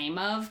 have the same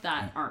of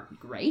that aren't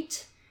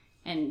great,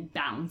 and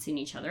balancing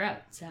each other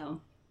out. So,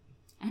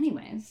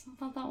 anyways, I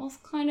thought that was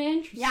kind of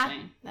interesting.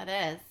 Yeah,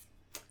 that is.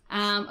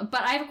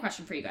 But I have a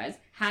question for you guys.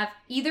 Have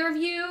either of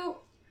you,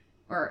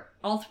 or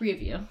all three of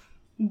you,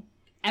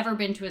 ever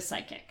been to a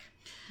psychic?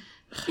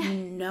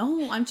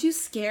 No, I'm too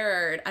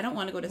scared. I don't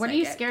want to go to What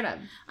psychic. are you scared of?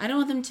 I don't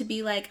want them to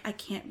be like, I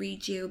can't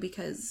read you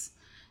because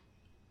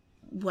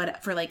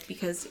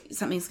because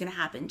something's gonna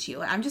happen to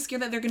you. I'm just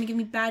scared that they're gonna give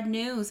me bad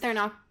news. They're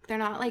not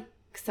like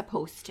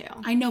supposed to.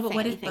 I know, but say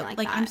what if anything like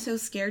that. I'm so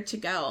scared to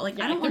go. Like,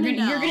 Yeah, I don't they're want to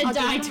gonna- know. You're gonna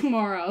die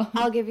tomorrow.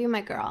 I'll give you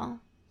my girl.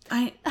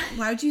 Why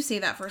would you say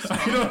that first of all?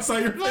 I know, I saw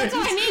your That's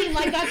what I mean.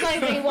 Like, that's why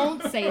they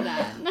won't say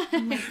that. Oh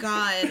my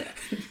god.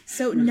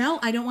 So no,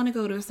 I don't want to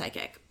go to a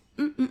psychic.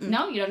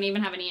 No, you don't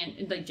even have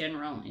any, like,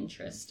 general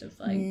interest of,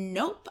 like,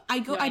 Nope. I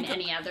go. knowing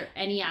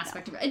any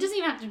aspect of it. It doesn't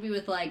even have to be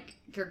with, like,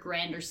 your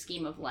grander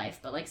scheme of life,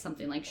 but, like,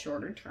 something, like,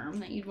 shorter term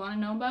that you'd want to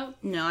know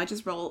about. No, I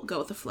just go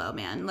with the flow,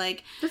 man.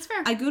 Like, That's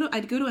fair. I'd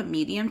go to a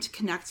medium to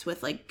connect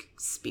with, like,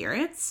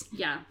 spirits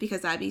Yeah.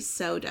 because that'd be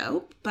so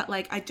dope. But,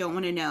 like, I don't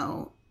want to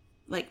know,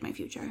 like, my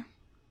future.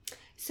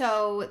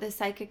 So the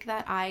psychic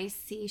that I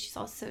see,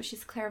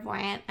 she's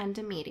clairvoyant and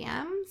a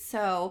medium.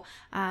 So,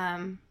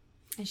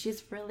 and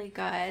she's really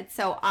good.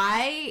 So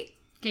Okay,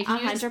 can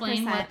you 100%.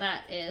 explain what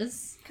that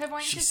is?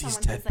 clairvoyant She is sees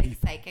someone who's dead like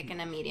psychic,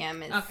 and a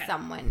medium is Okay.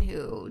 someone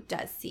who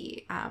does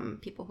see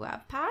people who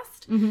have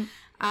passed.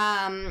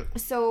 Mm-hmm.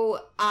 So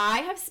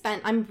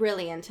I'm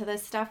really into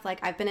this stuff. Like,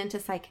 I've been into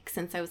psychic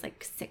since I was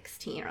like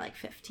 16 or like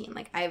 15.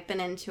 Like, I've been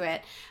into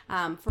it for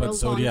a But long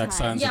zodiac time.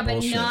 signs Yeah, are but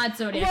bullshit. not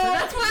zodiac. Well, So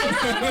that's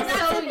why that's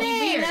so the thing.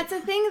 weird. That's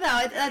the thing,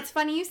 though. That's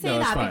funny you say No,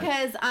 it's that fine.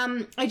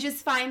 because I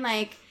just find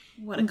like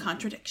What a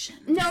contradiction.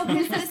 no,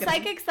 because the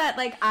psychics that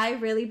like I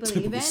really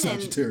believe in, and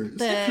Sagittarius.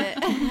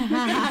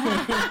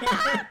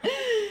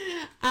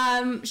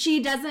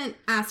 she doesn't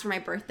ask for my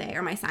birthday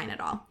or my sign at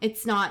all.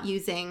 It's not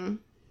using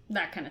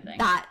that kind of thing.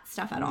 that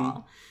stuff at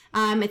all.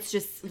 It's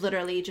just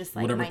literally just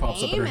like Whatever my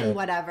pops up in name her and head.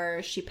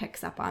 whatever she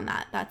picks up on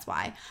that. That's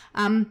why.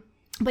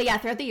 But yeah,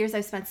 throughout the years,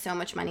 I've spent so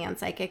much money on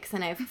psychics,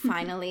 and I've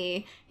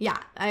finally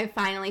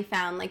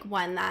found like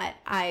one that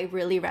I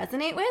really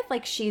resonate with.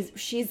 Like,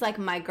 she's like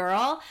my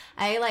girl.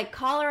 I like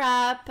call her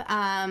up,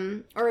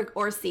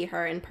 or see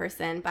her in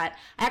person. But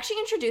I actually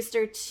introduced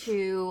her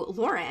to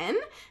Lauren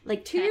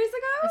like 2 years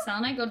ago. Estelle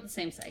and I go to the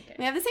same psychic.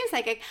 We have the same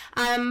psychic.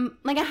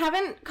 Like, I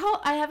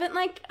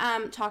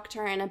haven't talked to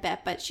her in a bit,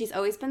 but she's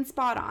always been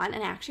spot on,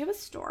 and I actually have a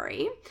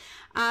story.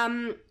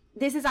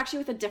 This is actually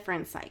with a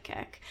different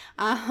psychic.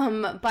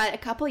 But a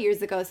couple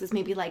years ago, this was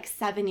maybe like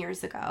 7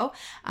 years ago,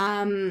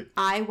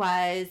 I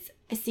was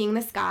seeing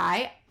this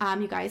guy.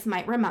 You guys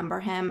might remember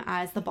him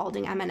as the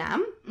balding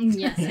Eminem.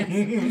 Yes.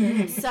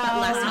 So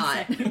Less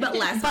hot, but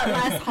less but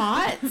less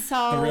hot. The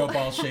So real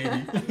ball shady.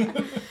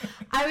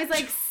 I was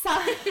like,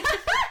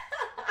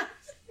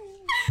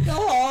 Go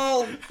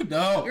home.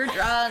 No. You're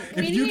drunk.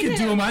 If you could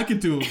do them, I could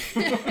do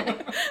them.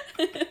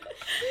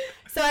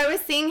 So So I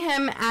was seeing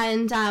him,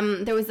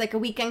 and there was like a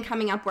weekend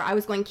coming up where I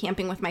was going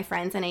camping with my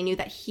friends, and I knew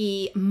that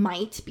he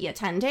might be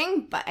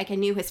attending, but like I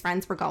knew his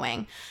friends were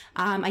going.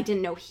 I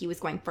didn't know he was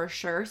going for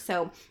sure.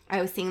 So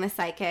I was seeing the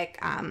psychic,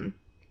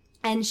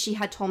 and she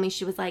had told me,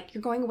 she was like,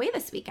 "You're going away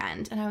this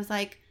weekend," and I was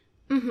like,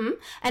 mm-hmm.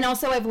 And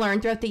also I've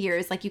learned throughout the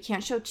years, like, you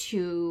can't show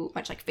too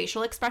much like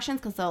facial expressions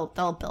because they'll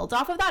build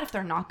off of that if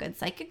they're not good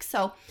psychics.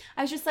 So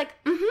I was just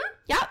like, mm-hmm,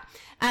 yeah.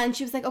 And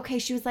she was like, okay.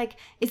 She was like,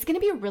 it's gonna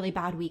be a really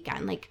bad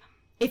weekend. Like,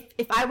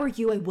 if I were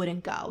you, I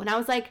wouldn't go. And I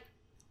was like,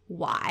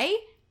 why?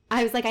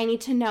 I was like, I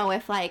need to know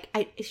if like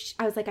I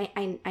was like,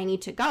 I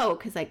need to go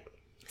because like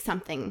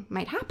something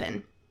might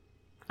happen.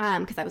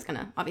 Because I was going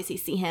to obviously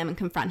see him and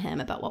confront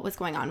him about what was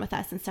going on with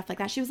us and stuff like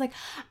that. She was like,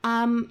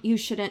 you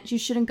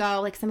shouldn't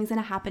go. Like, something's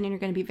going to happen and you're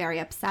going to be very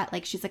upset.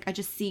 Like, she's like, I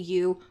just see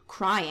you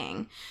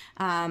crying.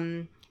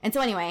 And so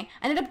anyway,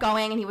 I ended up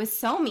going, and he was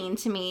so mean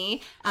to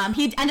me.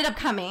 He ended up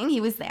coming. He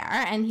was there,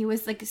 and he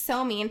was like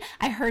so mean.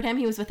 I heard him.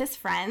 He was with his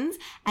friends,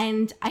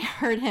 and I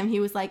heard him. He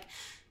was like,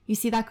 you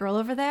see that girl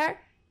over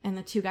there? And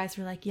the two guys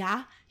were like,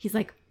 yeah. He's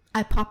like,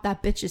 I popped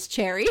that bitch's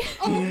cherry.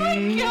 Oh my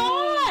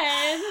God.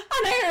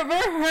 And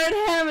I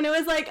heard him, and it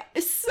was like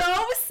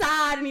so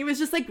sad, and he was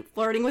just like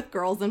flirting with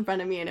girls in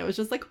front of me, and it was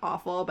just like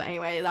awful. But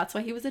anyway, that's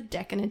why he was a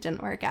dick, and it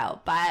didn't work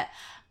out. But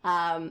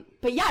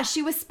yeah,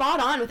 she was spot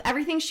on with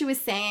everything she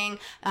was saying.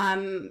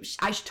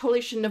 I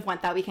totally shouldn't have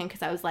went that weekend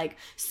because I was like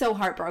so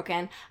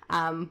heartbroken.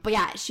 But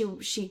yeah,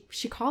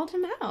 she called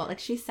him out. Like,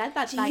 she said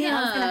that was gonna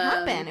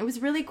happen. It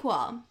was really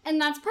cool. And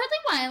that's partly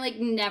why I like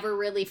never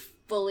really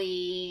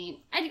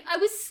fully. I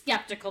was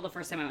skeptical the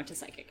first time I went to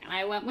psychic, and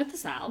I went with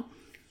Sal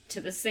to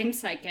the same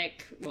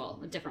psychic, well,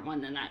 a different one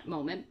than that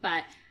moment,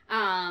 but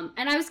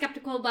and I was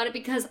skeptical about it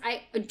because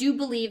I do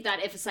believe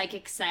that if a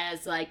psychic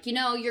says, like, you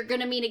know, you're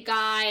gonna meet a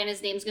guy and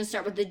his name's gonna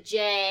start with a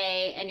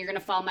J and you're gonna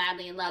fall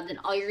madly in love, then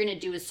all you're gonna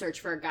do is search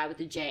for a guy with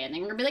a J, and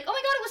then you're gonna be like, oh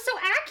my God, it was so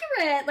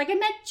accurate, like, I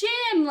met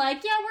Jim,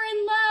 like, yeah, we're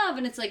in love.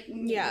 And it's like,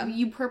 yeah,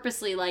 you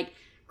purposely like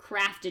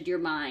crafted your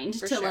mind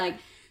for to sure. Like,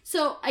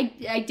 so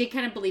I did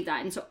kind of believe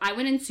that, and so I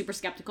went in super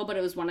skeptical, but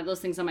it was one of those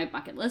things on my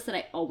bucket list that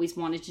I always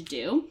wanted to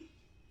do.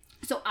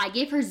 So I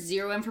gave her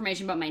zero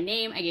information about my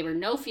name. I gave her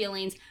no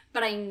feelings,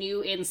 but I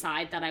knew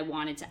inside that I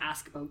wanted to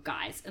ask about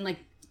guys. And like,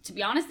 to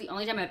be honest, the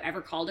only time I've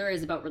ever called her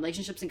is about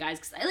relationships and guys,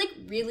 because I like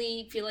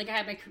really feel like I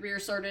have my career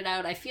sorted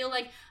out. I feel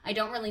like I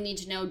don't really need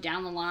to know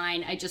down the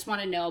line. I just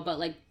want to know about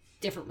like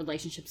different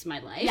relationships in my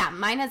life. Yeah,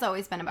 mine has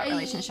always been about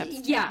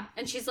relationships. Yeah,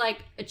 and she's like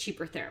a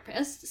cheaper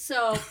therapist.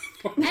 So,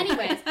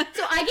 anyways,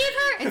 so I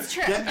gave her. It's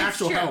true. Get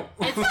actual help.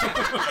 It's true.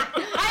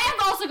 I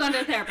have also gone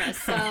to a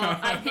therapist, so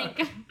I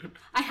think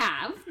I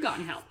have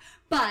gotten help.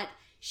 But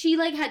she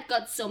like had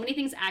got so many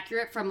things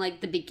accurate from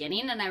like the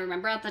beginning, and I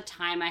remember at the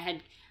time I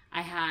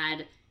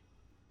had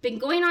been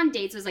going on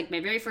dates. It was like my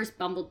very first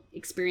Bumble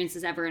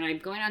experiences ever, and I'm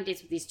going on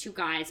dates with these two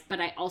guys,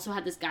 but I also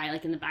had this guy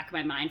like in the back of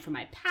my mind from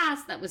my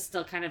past that was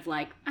still kind of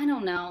like, I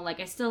don't know, like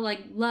I still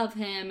like love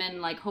him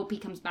and like hope he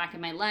comes back in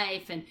my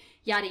life and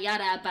yada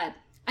yada. But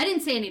I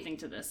didn't say anything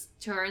to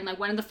her, and like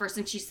one of the first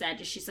things she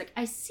said is, she's like,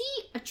 I see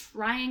a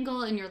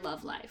triangle in your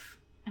love life.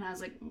 And I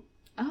was like,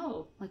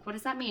 oh, like what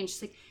does that mean?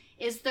 She's like,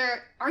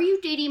 are you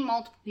dating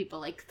multiple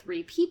people, like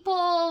 3 people,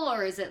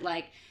 or is it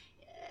like,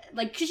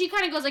 because she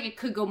kind of goes like it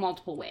could go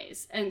multiple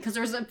ways, and because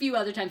there's a few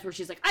other times where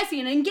she's like, I see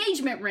an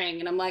engagement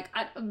ring, and I'm like,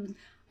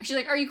 she's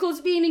like, are you close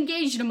to being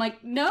engaged? And I'm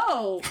like,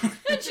 no.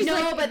 And she's no,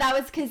 like, but that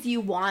was because you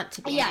want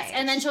to be engaged.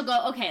 And then she'll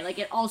go, okay, like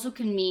it also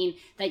can mean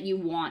that you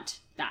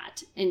want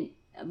that, and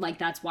like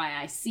that's why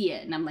I see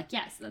it. And I'm like,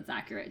 yes, that's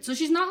accurate. So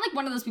she's not like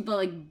one of those people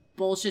that like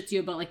bullshits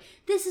you about like,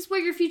 this is where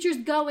your future's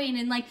going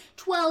in like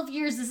 12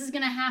 years, this is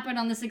gonna happen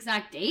on this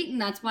exact date.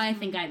 And that's why I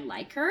think I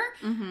like her.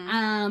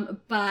 Mm-hmm.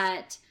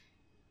 But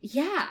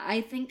yeah,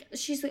 I think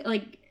she's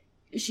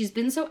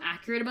been so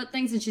accurate about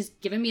things, and she's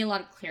given me a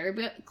lot of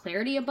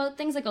clarity about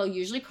things. Like, I'll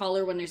usually call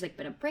her when there's like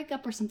been a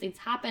breakup or something's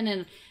happened,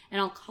 and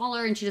I'll call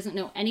her and she doesn't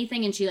know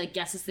anything, and she like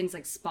guesses things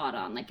like spot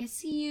on. Like, I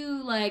see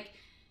you like,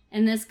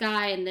 and this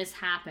guy and this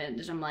happened,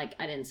 and I'm like,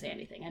 I didn't say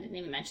anything. I didn't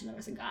even mention there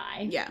was a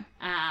guy. Yeah.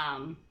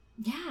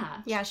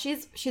 Yeah,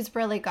 she's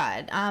really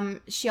good.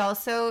 She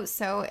also,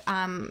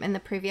 in the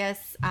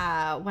previous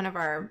one of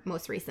our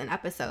most recent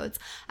episodes,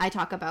 I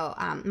talk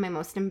about my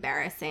most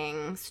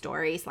embarrassing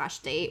story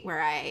 / date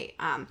where I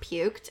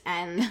puked,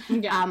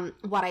 and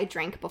what I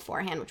drank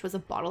beforehand, which was a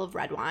bottle of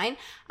red wine.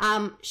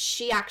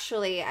 She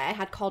actually, I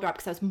had called her up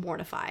because I was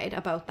mortified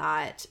about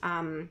that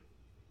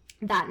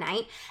that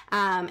night,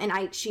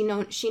 and she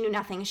knew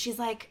nothing. She's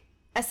like,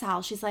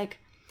 Asal, she's like,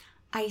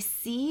 I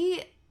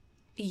see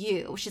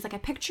you. She's like, I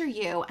picture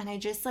you, and I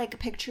just like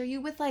picture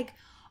you with like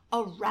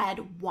a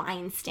red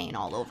wine stain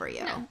all over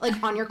you,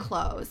 like on your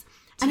clothes.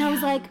 And I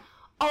was like,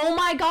 Oh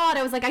my God.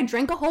 I was like, I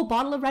drank a whole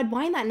bottle of red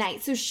wine that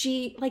night. So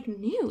she like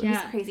knew. It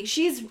was crazy.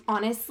 She's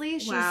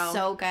Wow.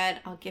 so good.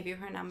 I'll give you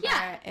her number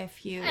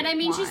if you And I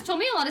mean, she's want. told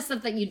me a lot of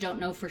stuff that you don't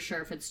know for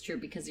sure if it's true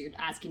because you're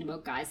asking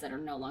about guys that are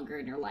no longer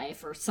in your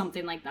life or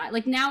something like that.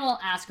 Like now I'll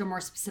ask her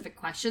more specific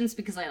questions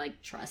because I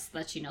like trust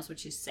that she knows what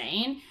she's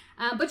saying.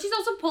 But she's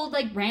also pulled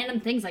like random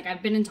things. Like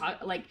I've been in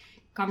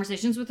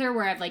conversations with her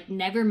where I've like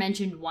never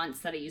mentioned once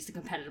that I used to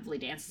competitively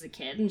dance as a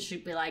kid, and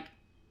she'd be like,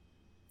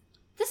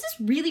 this is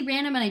really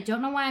random and I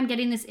don't know why I'm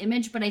getting this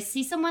image, but I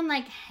see someone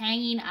like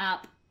hanging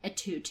up a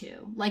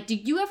tutu. Like,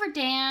 did you ever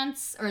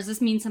dance or does this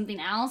mean something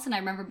else? And I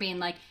remember being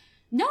like,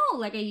 no,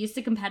 like I used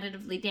to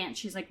competitively dance.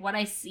 She's like, what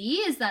I see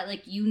is that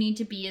like you need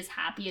to be as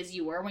happy as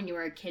you were when you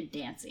were a kid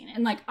dancing.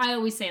 And like I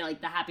always say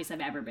like the happiest I've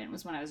ever been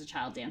was when I was a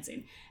child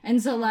dancing.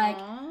 And so like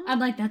I'm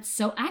like, that's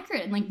so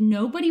accurate. And like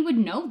nobody would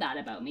know that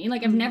about me.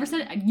 Like I've never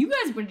said it. You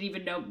guys wouldn't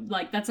even know.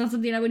 Like that's not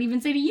something I would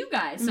even say to you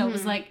guys. So it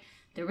was like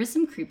there was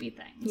some creepy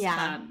things.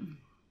 Yeah.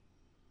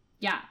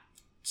 Yeah.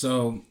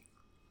 So,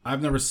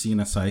 I've never seen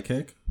a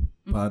psychic,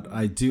 but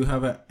I do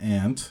have an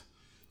aunt,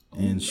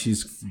 and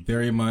she's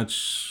very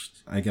much,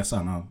 I guess, I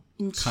don't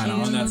know, kind of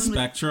on that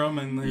spectrum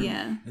and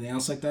anything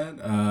else like that.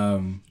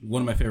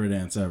 One of my favorite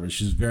aunts ever.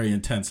 She's a very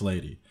intense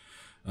lady.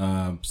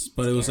 But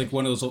it was like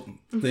one of those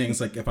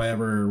things, like if I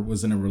ever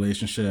was in a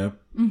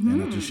relationship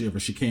and after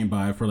she came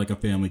by for like a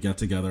family get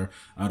together,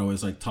 I'd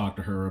always like talk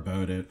to her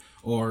about it.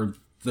 Or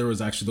there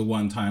was actually the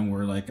one time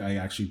where like I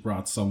actually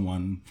brought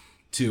someone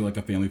to like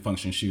a family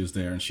function. She was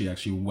there and she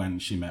actually went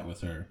and she met with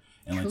her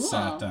and like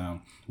sat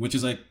down, which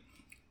is like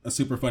a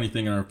super funny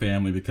thing in our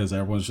family because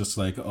everyone's just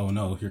like, oh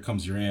no, here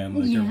comes your aunt.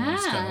 Like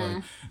everyone's kind of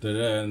like,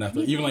 da-da, and after,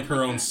 even like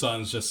her own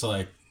son's just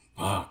like,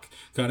 fuck,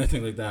 kind of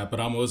thing like that. But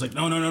I'm always like,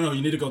 no,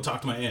 you need to go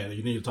talk to my aunt.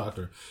 You need to talk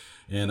to her.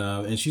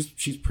 And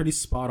she's pretty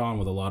spot on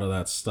with a lot of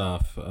that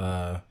stuff.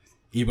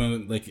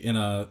 Even like in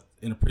a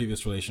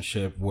previous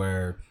relationship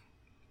where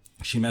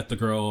she met the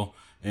girl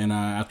and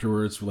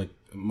afterwards like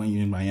me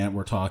and my aunt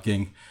were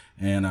talking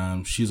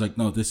and she's like,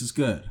 no, this is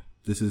good.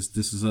 This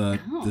is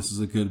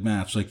a good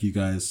match. Like you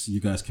guys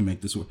can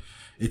make this work.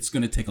 It's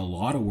going to take a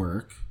lot of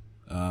work.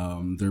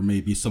 There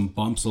may be some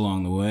bumps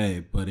along the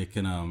way, but it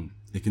can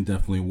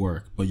definitely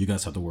work, but you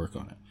guys have to work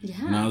on it.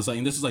 Yeah. And I was like,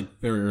 and this is like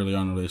very early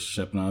on in the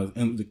relationship,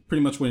 and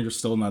pretty much when you're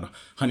still in that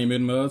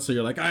honeymoon mode, so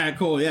you're like, all right,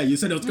 cool, yeah, you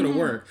said it was gonna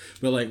work,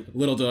 but like,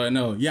 little do I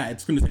know, yeah,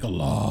 it's gonna take a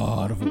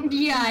lot of work.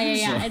 Yeah.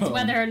 So. It's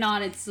whether or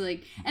not it's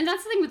like, and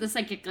that's the thing with the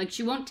psychic, like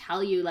she won't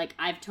tell you, like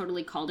I've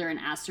totally called her and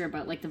asked her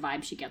about like the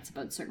vibe she gets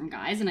about certain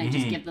guys, and I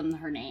just give them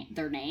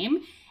their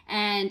name.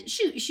 And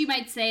she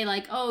might say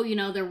like, oh, you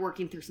know, they're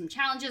working through some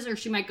challenges, or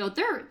she might go,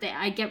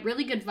 I get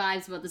really good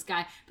vibes about this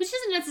guy, but she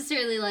doesn't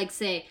necessarily like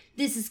say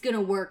this is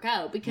gonna work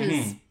out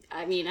because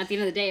I mean, at the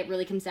end of the day, it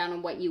really comes down to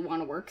what you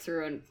want to work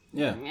through, and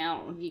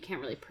you can't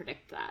really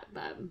predict that.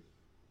 But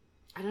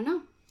I don't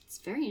know. It's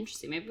very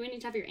interesting. Maybe we need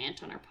to have your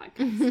aunt on our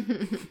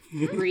podcast.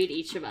 Read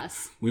each of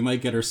us. We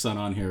might get her son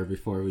on here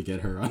before we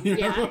get her on here.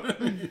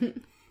 Yeah.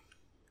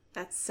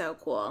 That's so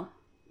cool.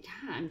 Yeah,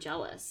 I'm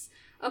jealous.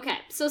 Okay,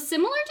 so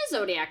similar to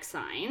zodiac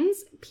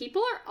signs,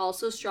 people are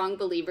also strong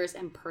believers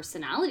in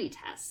personality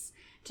tests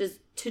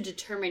to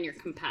determine your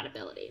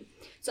compatibility.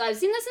 So I've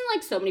seen this in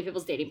like so many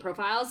people's dating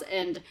profiles,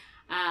 and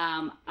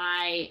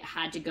I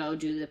had to go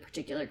do the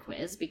particular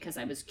quiz because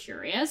I was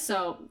curious.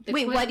 So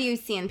wait, what do you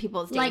see in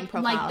people's dating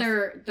profiles?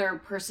 Like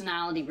their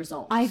personality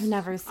results. I've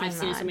never seen I've that.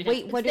 seen it so many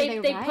Wait, times. what do they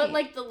They write? put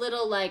like the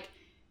little like,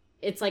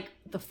 it's like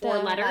the four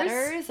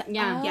letters.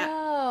 Yeah.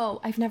 Oh,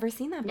 I've never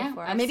seen that Yeah,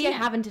 before. I've Maybe I seen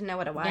it. haven't to know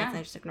what it was Yeah. and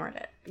I just ignored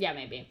it. Yeah,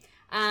 maybe.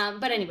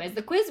 But anyways,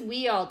 the quiz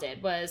we all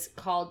did was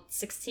called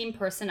 16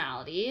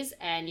 Personalities,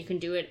 and you can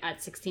do it at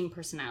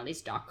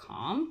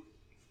 16personalities.com.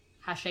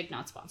 Hashtag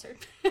not sponsored.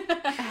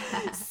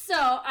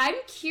 So I'm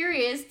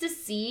curious to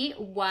see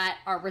what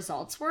our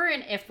results were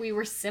and if we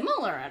were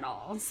similar at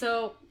all.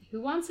 So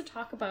who wants to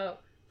talk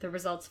about the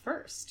results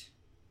first?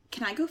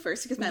 Can I go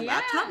first because my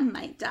laptop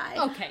might die?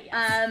 Okay,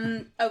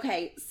 yes.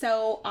 Okay,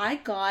 so I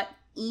got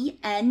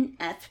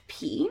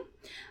ENFP,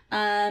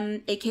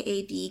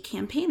 aka the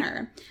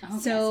campaigner. Okay,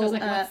 so I was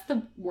like, what's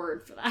the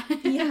word for that?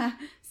 yeah.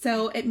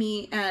 So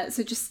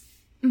so just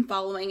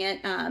following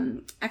it,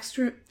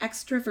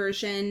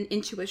 extroversion,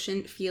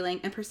 intuition,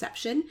 feeling, and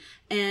perception.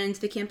 And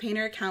the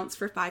campaigner accounts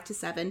for 5 to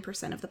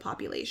 7% of the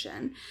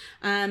population.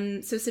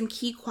 So some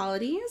key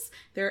qualities: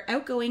 they're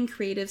outgoing,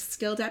 creative,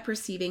 skilled at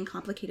perceiving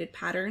complicated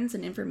patterns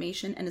and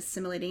information and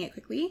assimilating it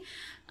quickly.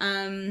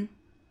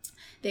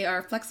 They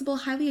are flexible,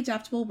 highly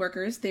adaptable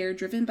workers. They are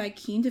driven by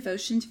keen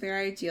devotion to their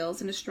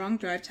ideals and a strong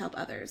drive to help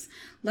others.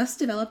 Less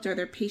developed are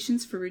their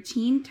patience for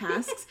routine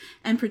tasks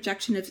and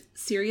projection of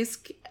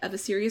a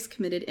serious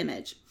committed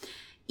image.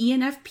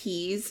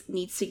 ENFPs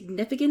need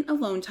significant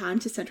alone time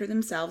to center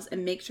themselves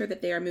and make sure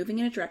that they are moving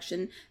in a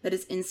direction that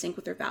is in sync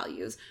with their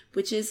values,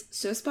 which is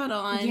so spot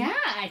on. Yeah,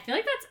 I feel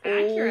like that's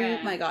accurate.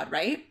 Oh my God,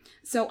 right?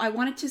 So I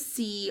wanted to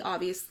see,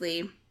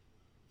 obviously,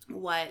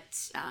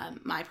 what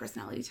my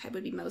personality type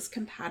would be most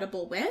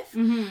compatible with.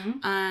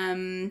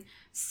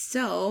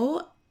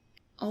 So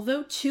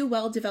although two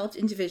well-developed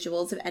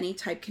individuals of any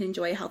type can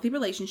enjoy a healthy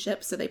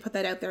relationship, so they put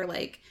that out there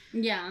like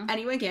Yeah.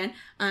 anyone can,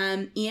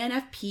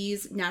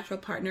 ENFP's natural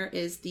partner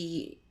is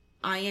the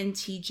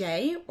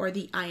INTJ or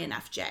the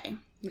INFJ.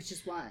 Which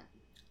is what?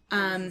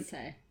 What does it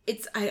say?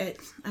 It's I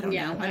don't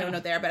Yeah, know. I yeah. don't know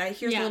there, but I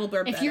here's a little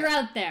blurb. If you're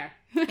out there.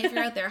 If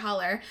you're out there,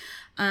 holler.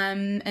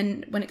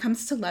 And when it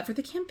comes to love for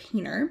the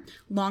campaigner,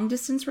 long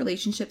distance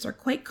relationships are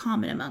quite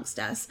common amongst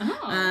us.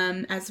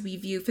 Oh. As we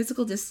view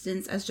physical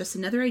distance as just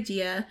another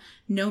idea,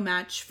 no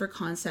match for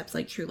concepts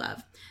like true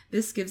love.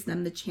 This gives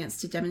them the chance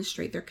to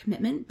demonstrate their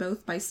commitment,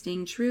 both by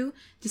staying true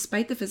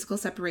despite the physical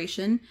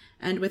separation,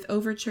 and with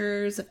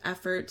overtures of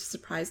effort to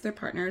surprise their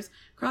partners,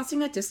 crossing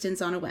that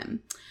distance on a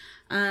whim.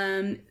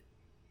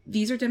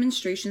 These are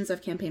demonstrations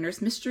of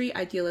campaigners' mystery,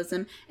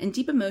 idealism, and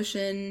deep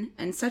emotion,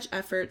 and such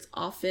efforts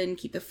often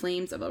keep the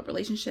flames of a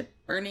relationship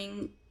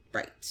burning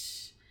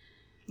bright.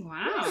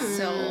 Wow.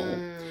 So,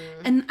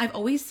 and I've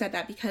always said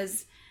that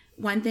because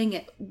one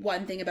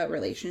thing about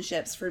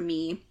relationships for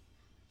me,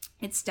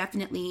 it's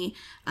definitely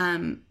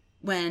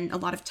when a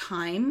lot of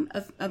time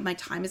of my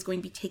time is going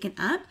to be taken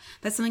up.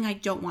 That's something I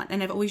don't want.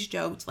 And I've always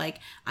joked, like,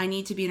 I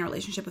need to be in a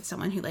relationship with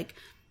someone who, like,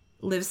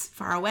 lives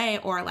far away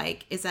or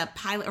like is a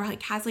pilot or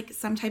like has like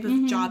some type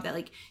of job that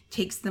like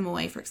takes them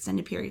away for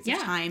extended periods of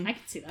time. I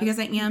can see that. Because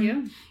I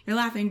am, you're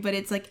laughing, but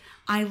it's like,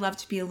 I love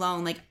to be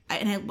alone. Like,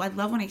 and I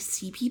love when I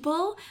see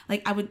people,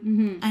 like I would,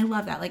 I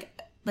love that. Like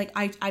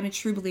I'm a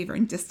true believer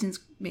in distance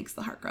makes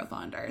the heart grow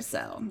fonder.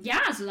 So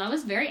Yeah, so that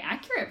was very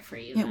accurate for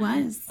you. it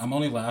was. I'm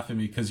only laughing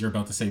because you're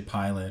about to say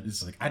pilot.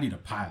 It's like, I need a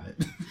pilot.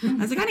 I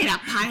was like, I need a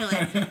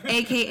pilot.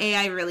 AKA,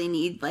 I really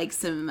need like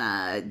some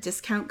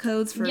discount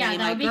codes for me and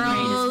my that would be great as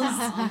girls.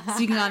 well. So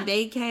you can go on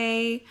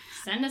vacay.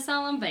 Send us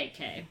all on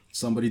vacay.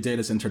 Somebody date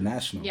us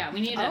international. Yeah,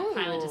 we need a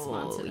pilot to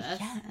sponsor this.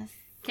 Yes.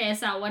 Okay,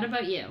 Sal, what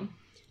about you?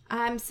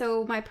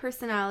 So my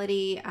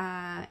personality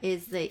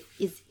is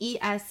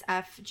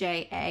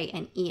ESFJA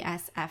and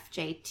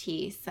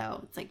ESFJT.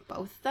 So it's like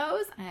both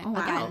those.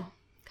 wow.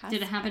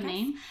 Did it have a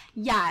name?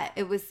 Yeah,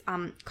 it was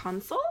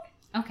Consul.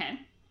 Okay.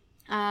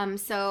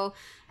 So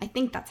I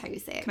think that's how you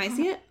say it. Can I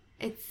see it?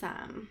 It's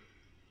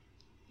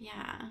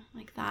yeah,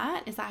 like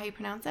that. Is that how you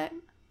pronounce it?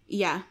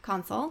 Yeah.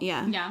 Consul?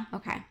 Yeah. Yeah.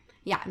 Okay.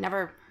 Yeah,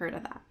 never heard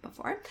of that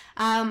before.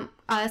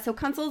 So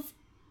consuls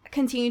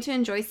continue to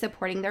enjoy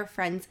supporting their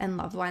friends and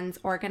loved ones,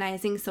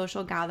 organizing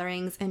social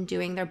gatherings, and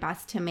doing their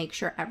best to make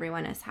sure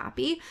everyone is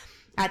happy.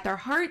 At their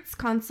hearts,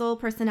 consul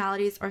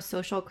personalities are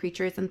social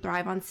creatures and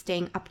thrive on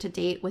staying up to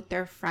date with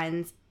their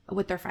friends,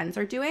 what their friends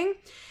are doing.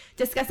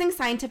 Discussing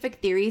scientific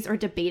theories or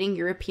debating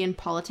European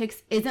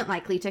politics isn't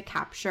likely to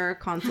capture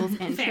consuls'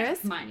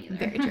 interest. Mine either.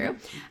 Very true.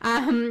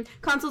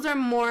 Consuls are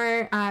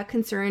more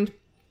concerned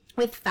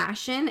with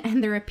fashion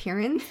and their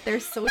appearance, their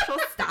social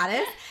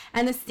status,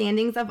 and the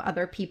standings of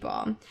other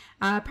people.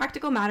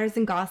 Practical matters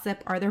and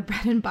gossip are their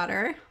bread and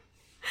butter.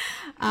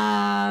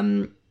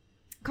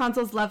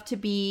 Consuls love to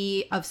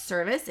be of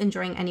service,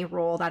 enjoying any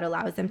role that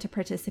allows them to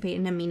participate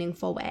in a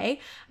meaningful way.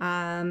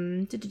 Yeah,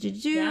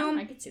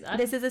 I could see that.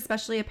 This is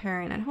especially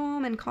apparent at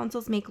home, and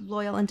consuls make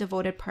loyal and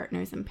devoted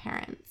partners and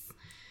parents.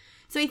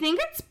 So I think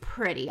it's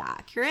pretty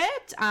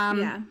accurate.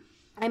 Yeah.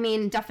 I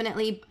mean,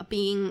 definitely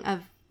being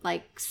of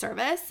like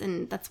service,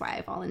 and that's why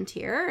I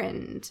volunteer,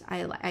 and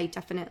I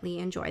definitely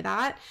enjoy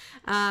that.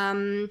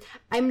 I'm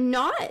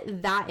not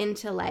that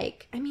into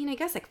like, I mean, I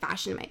guess like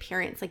fashion in my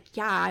appearance. Like,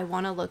 yeah, I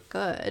want to look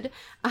good,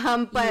 but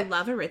I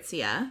love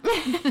Aritzia.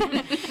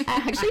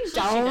 I actually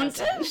don't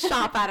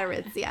shop at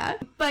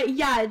Aritzia. But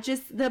yeah,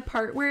 just the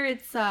part where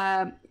it's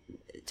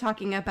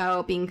talking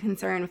about being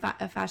concerned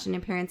with fashion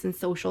appearance and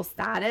social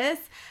status,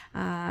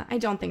 I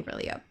don't think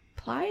really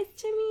applies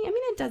to me. I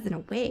mean, it does in a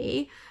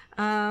way.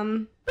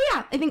 But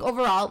yeah, I think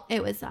overall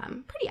it was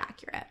pretty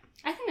accurate.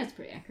 I think that's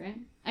pretty accurate.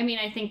 I mean,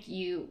 I think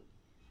you,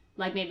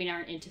 like, maybe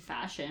aren't into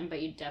fashion,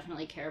 but you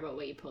definitely care about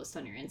what you post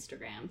on your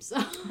Instagram. So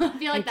I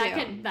feel like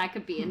that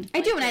could be.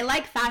 I do, and I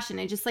like fashion.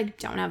 I just like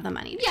don't have the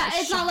money to Yeah, go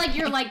it's not like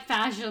you're like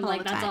fashion, All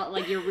like the that's time. all.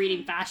 Like you're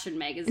reading fashion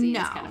magazines.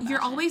 No. kind of You're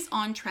fashion. always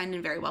on trend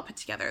and very well put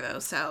together, though.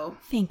 So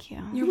Thank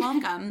you. you're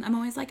welcome. I'm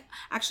always like,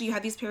 actually, you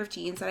had these pair of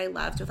jeans that I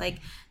loved with like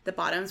the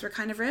bottoms were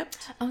kind of ripped.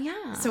 Oh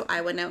yeah. So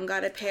I went out and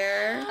got a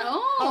pair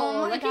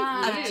Oh, my look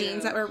God. at of you.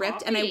 jeans that were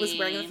ripped, and I was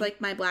wearing it with Copying.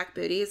 like my black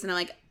booties, and I'm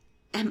like,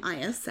 am I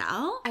a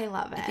Sal? I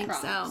love it. I think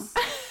so. Props.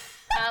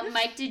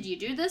 Mike, did you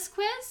do this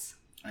quiz?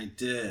 I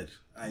did,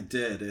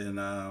 and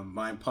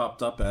mine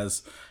popped up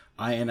as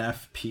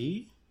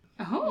INFP.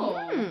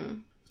 Oh.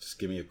 Just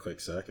give me a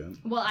quick second.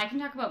 Well, I can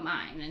talk about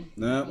mine. And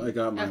No, I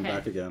got mine Okay.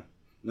 back again.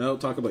 No,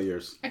 talk about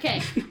yours.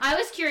 okay, I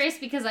was curious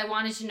because I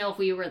wanted to know if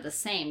we were the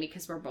same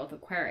because we're both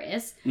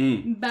Aquarius.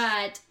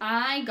 But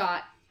I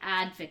got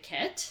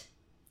advocate.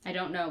 I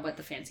don't know what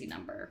the fancy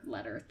number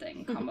letter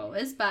thing combo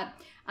is, but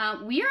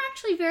we are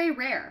actually very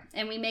rare,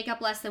 and we make up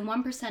less than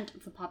 1%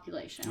 of the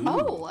population.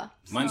 Oh.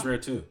 Mine's rare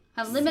too.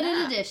 A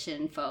limited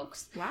edition,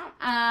 folks.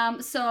 Wow.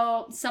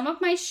 So some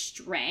of my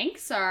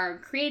strengths are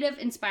creative,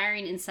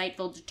 inspiring,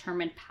 insightful,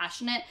 determined,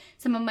 passionate.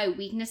 Some of my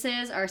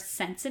weaknesses are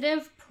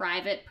sensitive,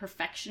 private,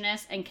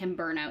 perfectionist, and can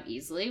burn out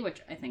easily,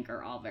 which I think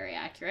are all very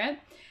accurate.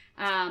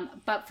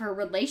 But for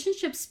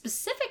relationships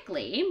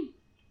specifically,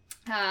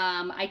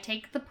 I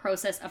take the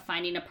process of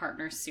finding a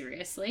partner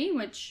seriously,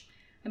 which,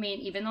 I mean,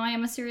 even though I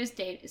am a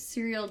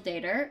serial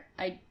dater,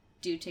 I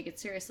do take it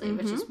seriously,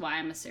 which is why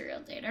I'm a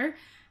serial dater.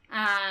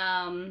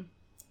 I'm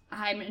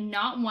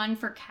not one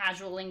for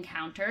casual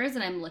encounters,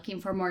 and I'm looking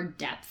for more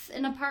depth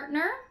in a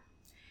partner.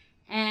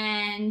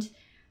 And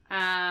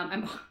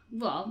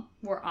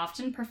we're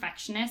often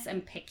perfectionists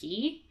and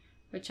picky,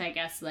 which I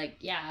guess, like,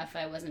 yeah, if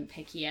I wasn't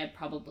picky, I'd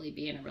probably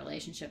be in a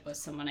relationship with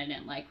someone I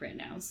didn't like right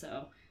now.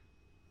 So,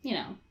 you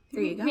know.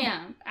 There you go.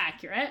 Yeah,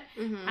 accurate.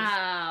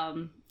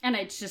 And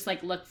I just,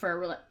 like, look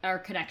for our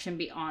connection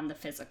beyond the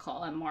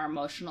physical and more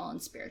emotional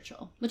and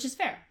spiritual, which is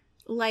fair.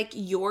 Like,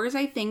 yours,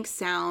 I think,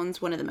 sounds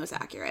one of the most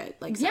accurate,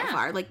 like, so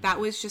far. Like, that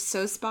was just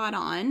so spot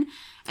on.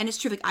 And it's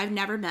true. Like, I've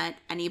never met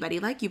anybody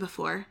like you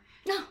before.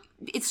 No.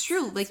 It's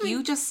true. Like,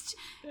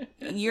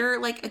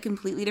 you're, like, a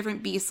completely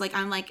different beast. Like,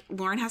 I'm like,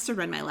 Lauren has to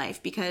run my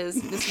life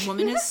because this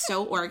woman is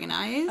so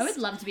organized. I would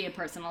love to be a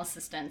personal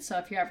assistant. So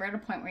if you're ever at a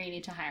point where you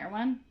need to hire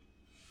one,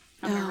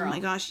 I'm your oh girl. my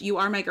gosh, you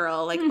are my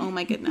girl. Like, oh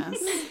my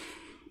goodness.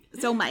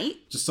 So, Mike?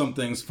 Just some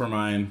things for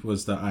mine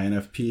was the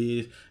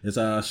INFP. It's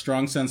a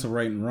strong sense of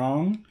right and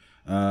wrong,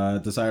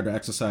 desire to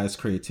exercise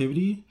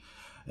creativity,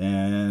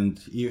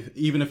 and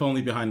even if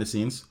only behind the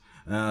scenes.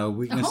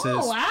 Weaknesses.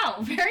 Oh, wow.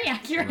 Very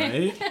accurate.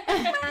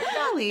 Right?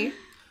 Golly.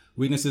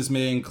 Weaknesses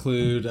may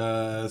include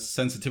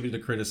sensitivity to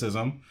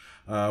criticism,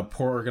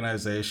 poor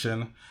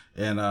organization,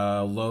 and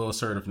low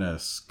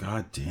assertiveness.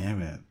 God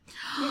damn it.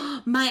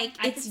 Mike,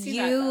 I it's could see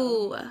that,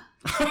 you.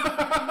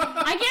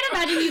 I can't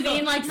imagine you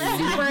being, like,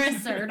 super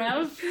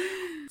assertive.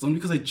 It's only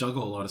because I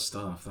juggle a lot of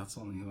stuff. That's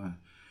only why.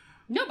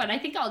 No, but I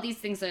think all these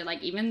things are,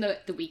 like, even the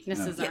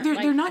weaknesses Yeah, aren't, they're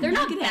like, not they're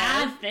not negative.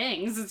 bad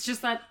things. It's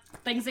just that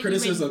things that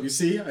Criticism. You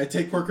see? I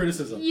take poor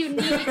criticism. you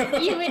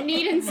would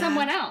need in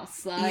someone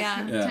else. Like,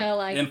 Yeah. to,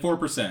 like... And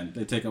 4%.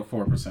 They take up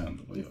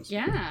 4%.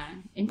 Yeah.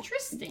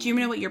 Interesting. Do you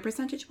know what your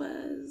percentage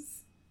was?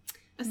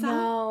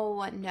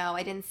 Estelle? No,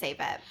 I didn't save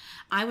it.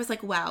 I was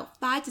like, wow,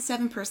 5 to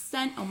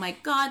 7%. Oh my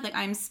God, like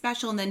I'm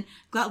special. And then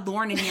got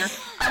Lauren in here.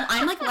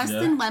 I'm like less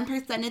than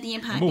 1% of the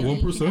impact. I'm a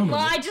 1%. Well,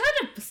 I just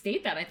had to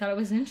state that. I thought it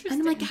was interesting.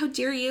 And I'm like, how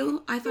dare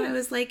you? I thought I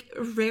was like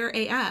rare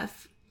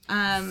AF.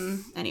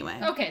 Anyway.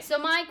 Okay, so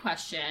my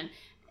question,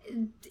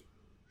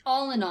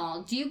 all in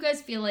all, do you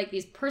guys feel like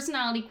these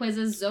personality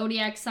quizzes,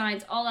 zodiac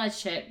signs, all that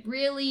shit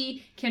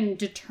really can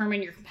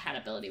determine your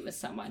compatibility with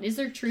someone? Is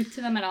there truth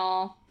to them at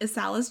all?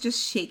 Estelle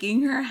just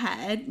shaking her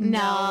head. No.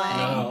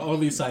 Oh,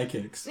 only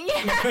psychics. I'm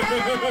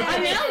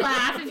gonna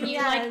laugh if you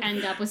Yes. like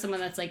end up with someone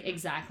that's like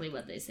exactly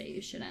what they say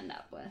you should end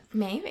up with.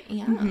 Maybe,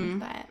 yeah.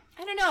 But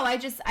I don't know.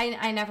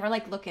 I never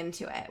like look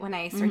into it when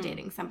I start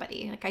dating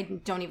somebody. Like I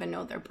don't even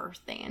know their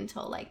birthday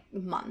until like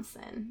months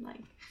in.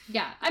 Like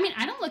Yeah, I mean,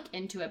 I don't look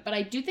into it, but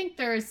I do think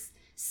there's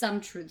some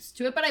truths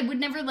to it. But I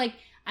would never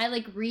I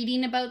like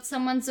reading about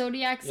someone's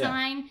zodiac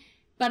sign,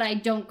 but I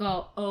don't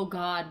go, oh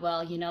God,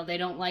 well, you know, they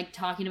don't like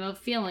talking about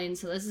feelings,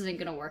 so this isn't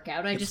going to work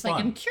out. I just fun.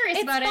 like, I'm curious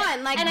It's about fun,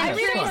 it. like, and I I'm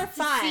read it curious for to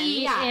fun,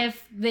 see yeah.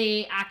 if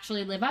they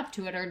actually live up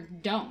to it or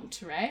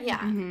don't, right?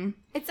 yeah,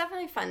 it's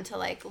definitely fun to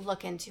like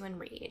look into and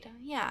read.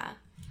 Yeah.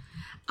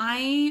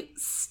 I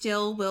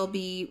still will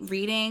be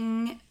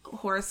reading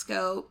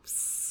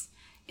horoscopes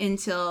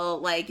until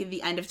like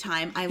the end of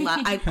time. I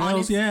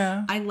love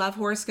yeah. I love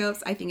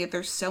horoscopes. I think that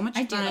they're so much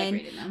I fun. do like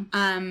reading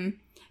them.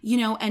 You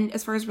know, and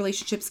as far as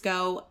relationships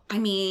go, I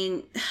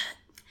mean,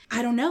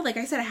 I don't know. Like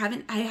I said,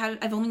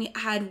 I've only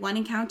had one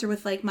encounter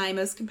with like my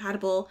most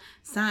compatible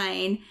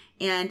sign,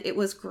 and it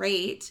was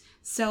great.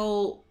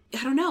 So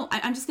I don't know.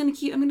 I'm just gonna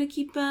keep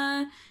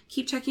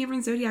checking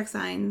everyone's zodiac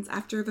signs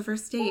after the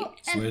first date.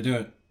 That's the way to do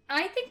it.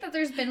 I think that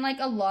there's been like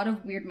a lot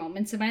of weird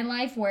moments in my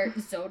life where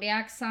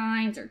zodiac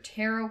signs or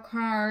tarot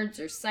cards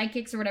or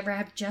psychics or whatever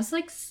have just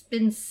like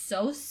been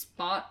so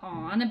spot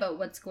on about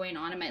what's going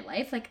on in my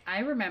life. Like I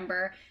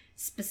remember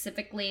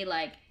specifically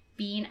like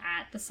being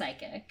at the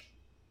psychic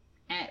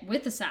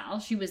with the Sal.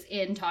 She was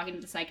in talking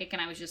to the psychic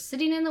and I was just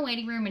sitting in the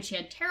waiting room and she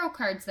had tarot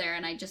cards there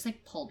and I just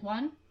like pulled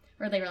one,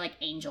 or they were like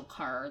angel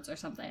cards or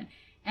something.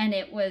 And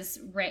it was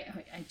right,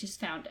 I just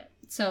found it.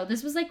 So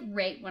this was like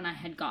right when I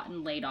had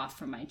gotten laid off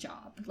from my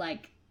job,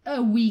 like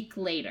a week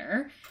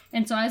later.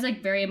 And so I was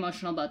like very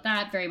emotional about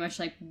that, very much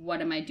like,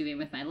 what am I doing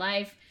with my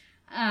life?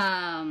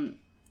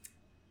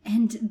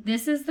 And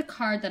this is the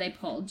card that I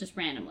pulled just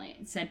randomly.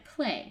 It said,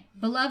 play.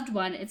 Beloved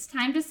one, it's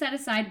time to set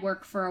aside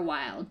work for a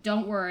while.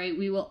 Don't worry,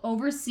 we will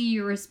oversee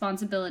your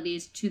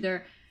responsibilities to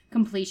their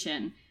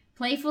completion.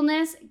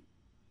 Playfulness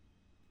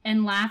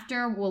and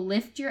laughter will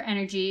lift your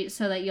energy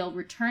so that you'll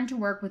return to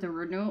work with a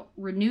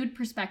renewed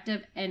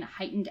perspective and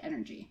heightened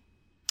energy.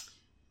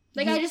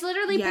 Like, I just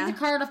literally Yeah. picked a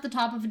card off the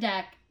top of a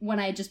deck when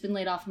I had just been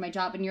laid off from my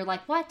job, and you're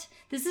like, what?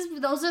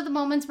 Those are the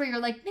moments where you're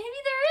like, maybe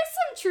there is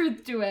some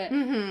truth to it.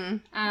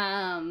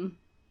 Mm-hmm.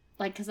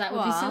 Like, because that would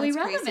be Well, so that's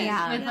irrelevant crazy.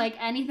 Yeah. with, like,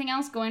 anything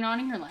else going on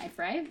in your life,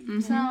 right?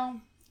 So,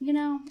 you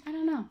know, I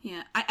don't know.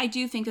 Yeah, I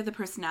do think that the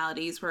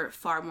personalities were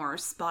far more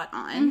spot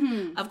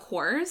on, of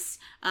course,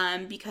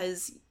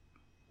 because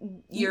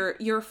you're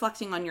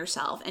reflecting on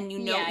yourself, and you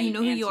know Yeah,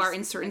 who you are in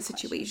answers certain my question.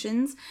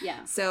 situations.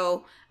 Yeah.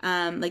 So,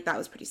 like that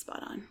was pretty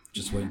spot on.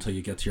 Just wait until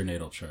you get to your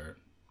natal chart.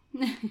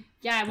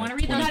 Yeah, I want to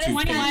read those 22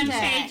 21 pages.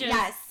 pages.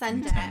 Yes,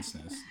 send it.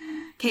 Intenseness.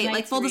 Okay, like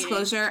Tonight's full reading.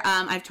 disclosure,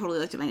 I've totally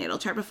looked at my natal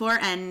chart before,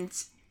 and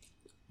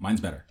Mine's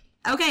better.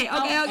 okay,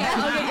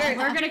 great.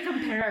 We're going to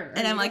compare.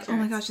 And I'm like, oh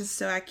my gosh, this is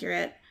so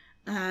accurate.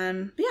 But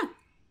yeah.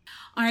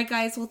 All right,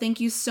 guys. Well, thank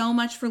you so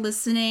much for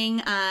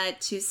listening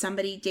to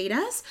Somebody Date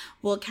Us.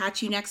 We'll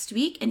catch you next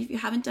week. And if you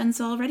haven't done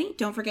so already,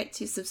 don't forget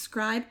to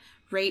subscribe,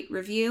 rate,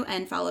 review,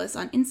 and follow us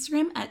on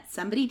Instagram at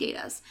Somebody Date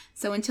Us.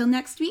 So until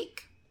next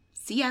week,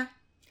 see ya.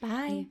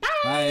 Bye.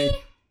 Bye.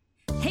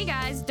 Hey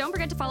guys, don't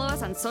forget to follow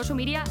us on social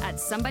media at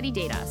Somebody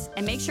Date Us,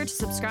 and make sure to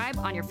subscribe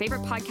on your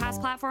favorite podcast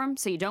platform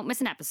so you don't miss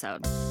an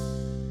episode.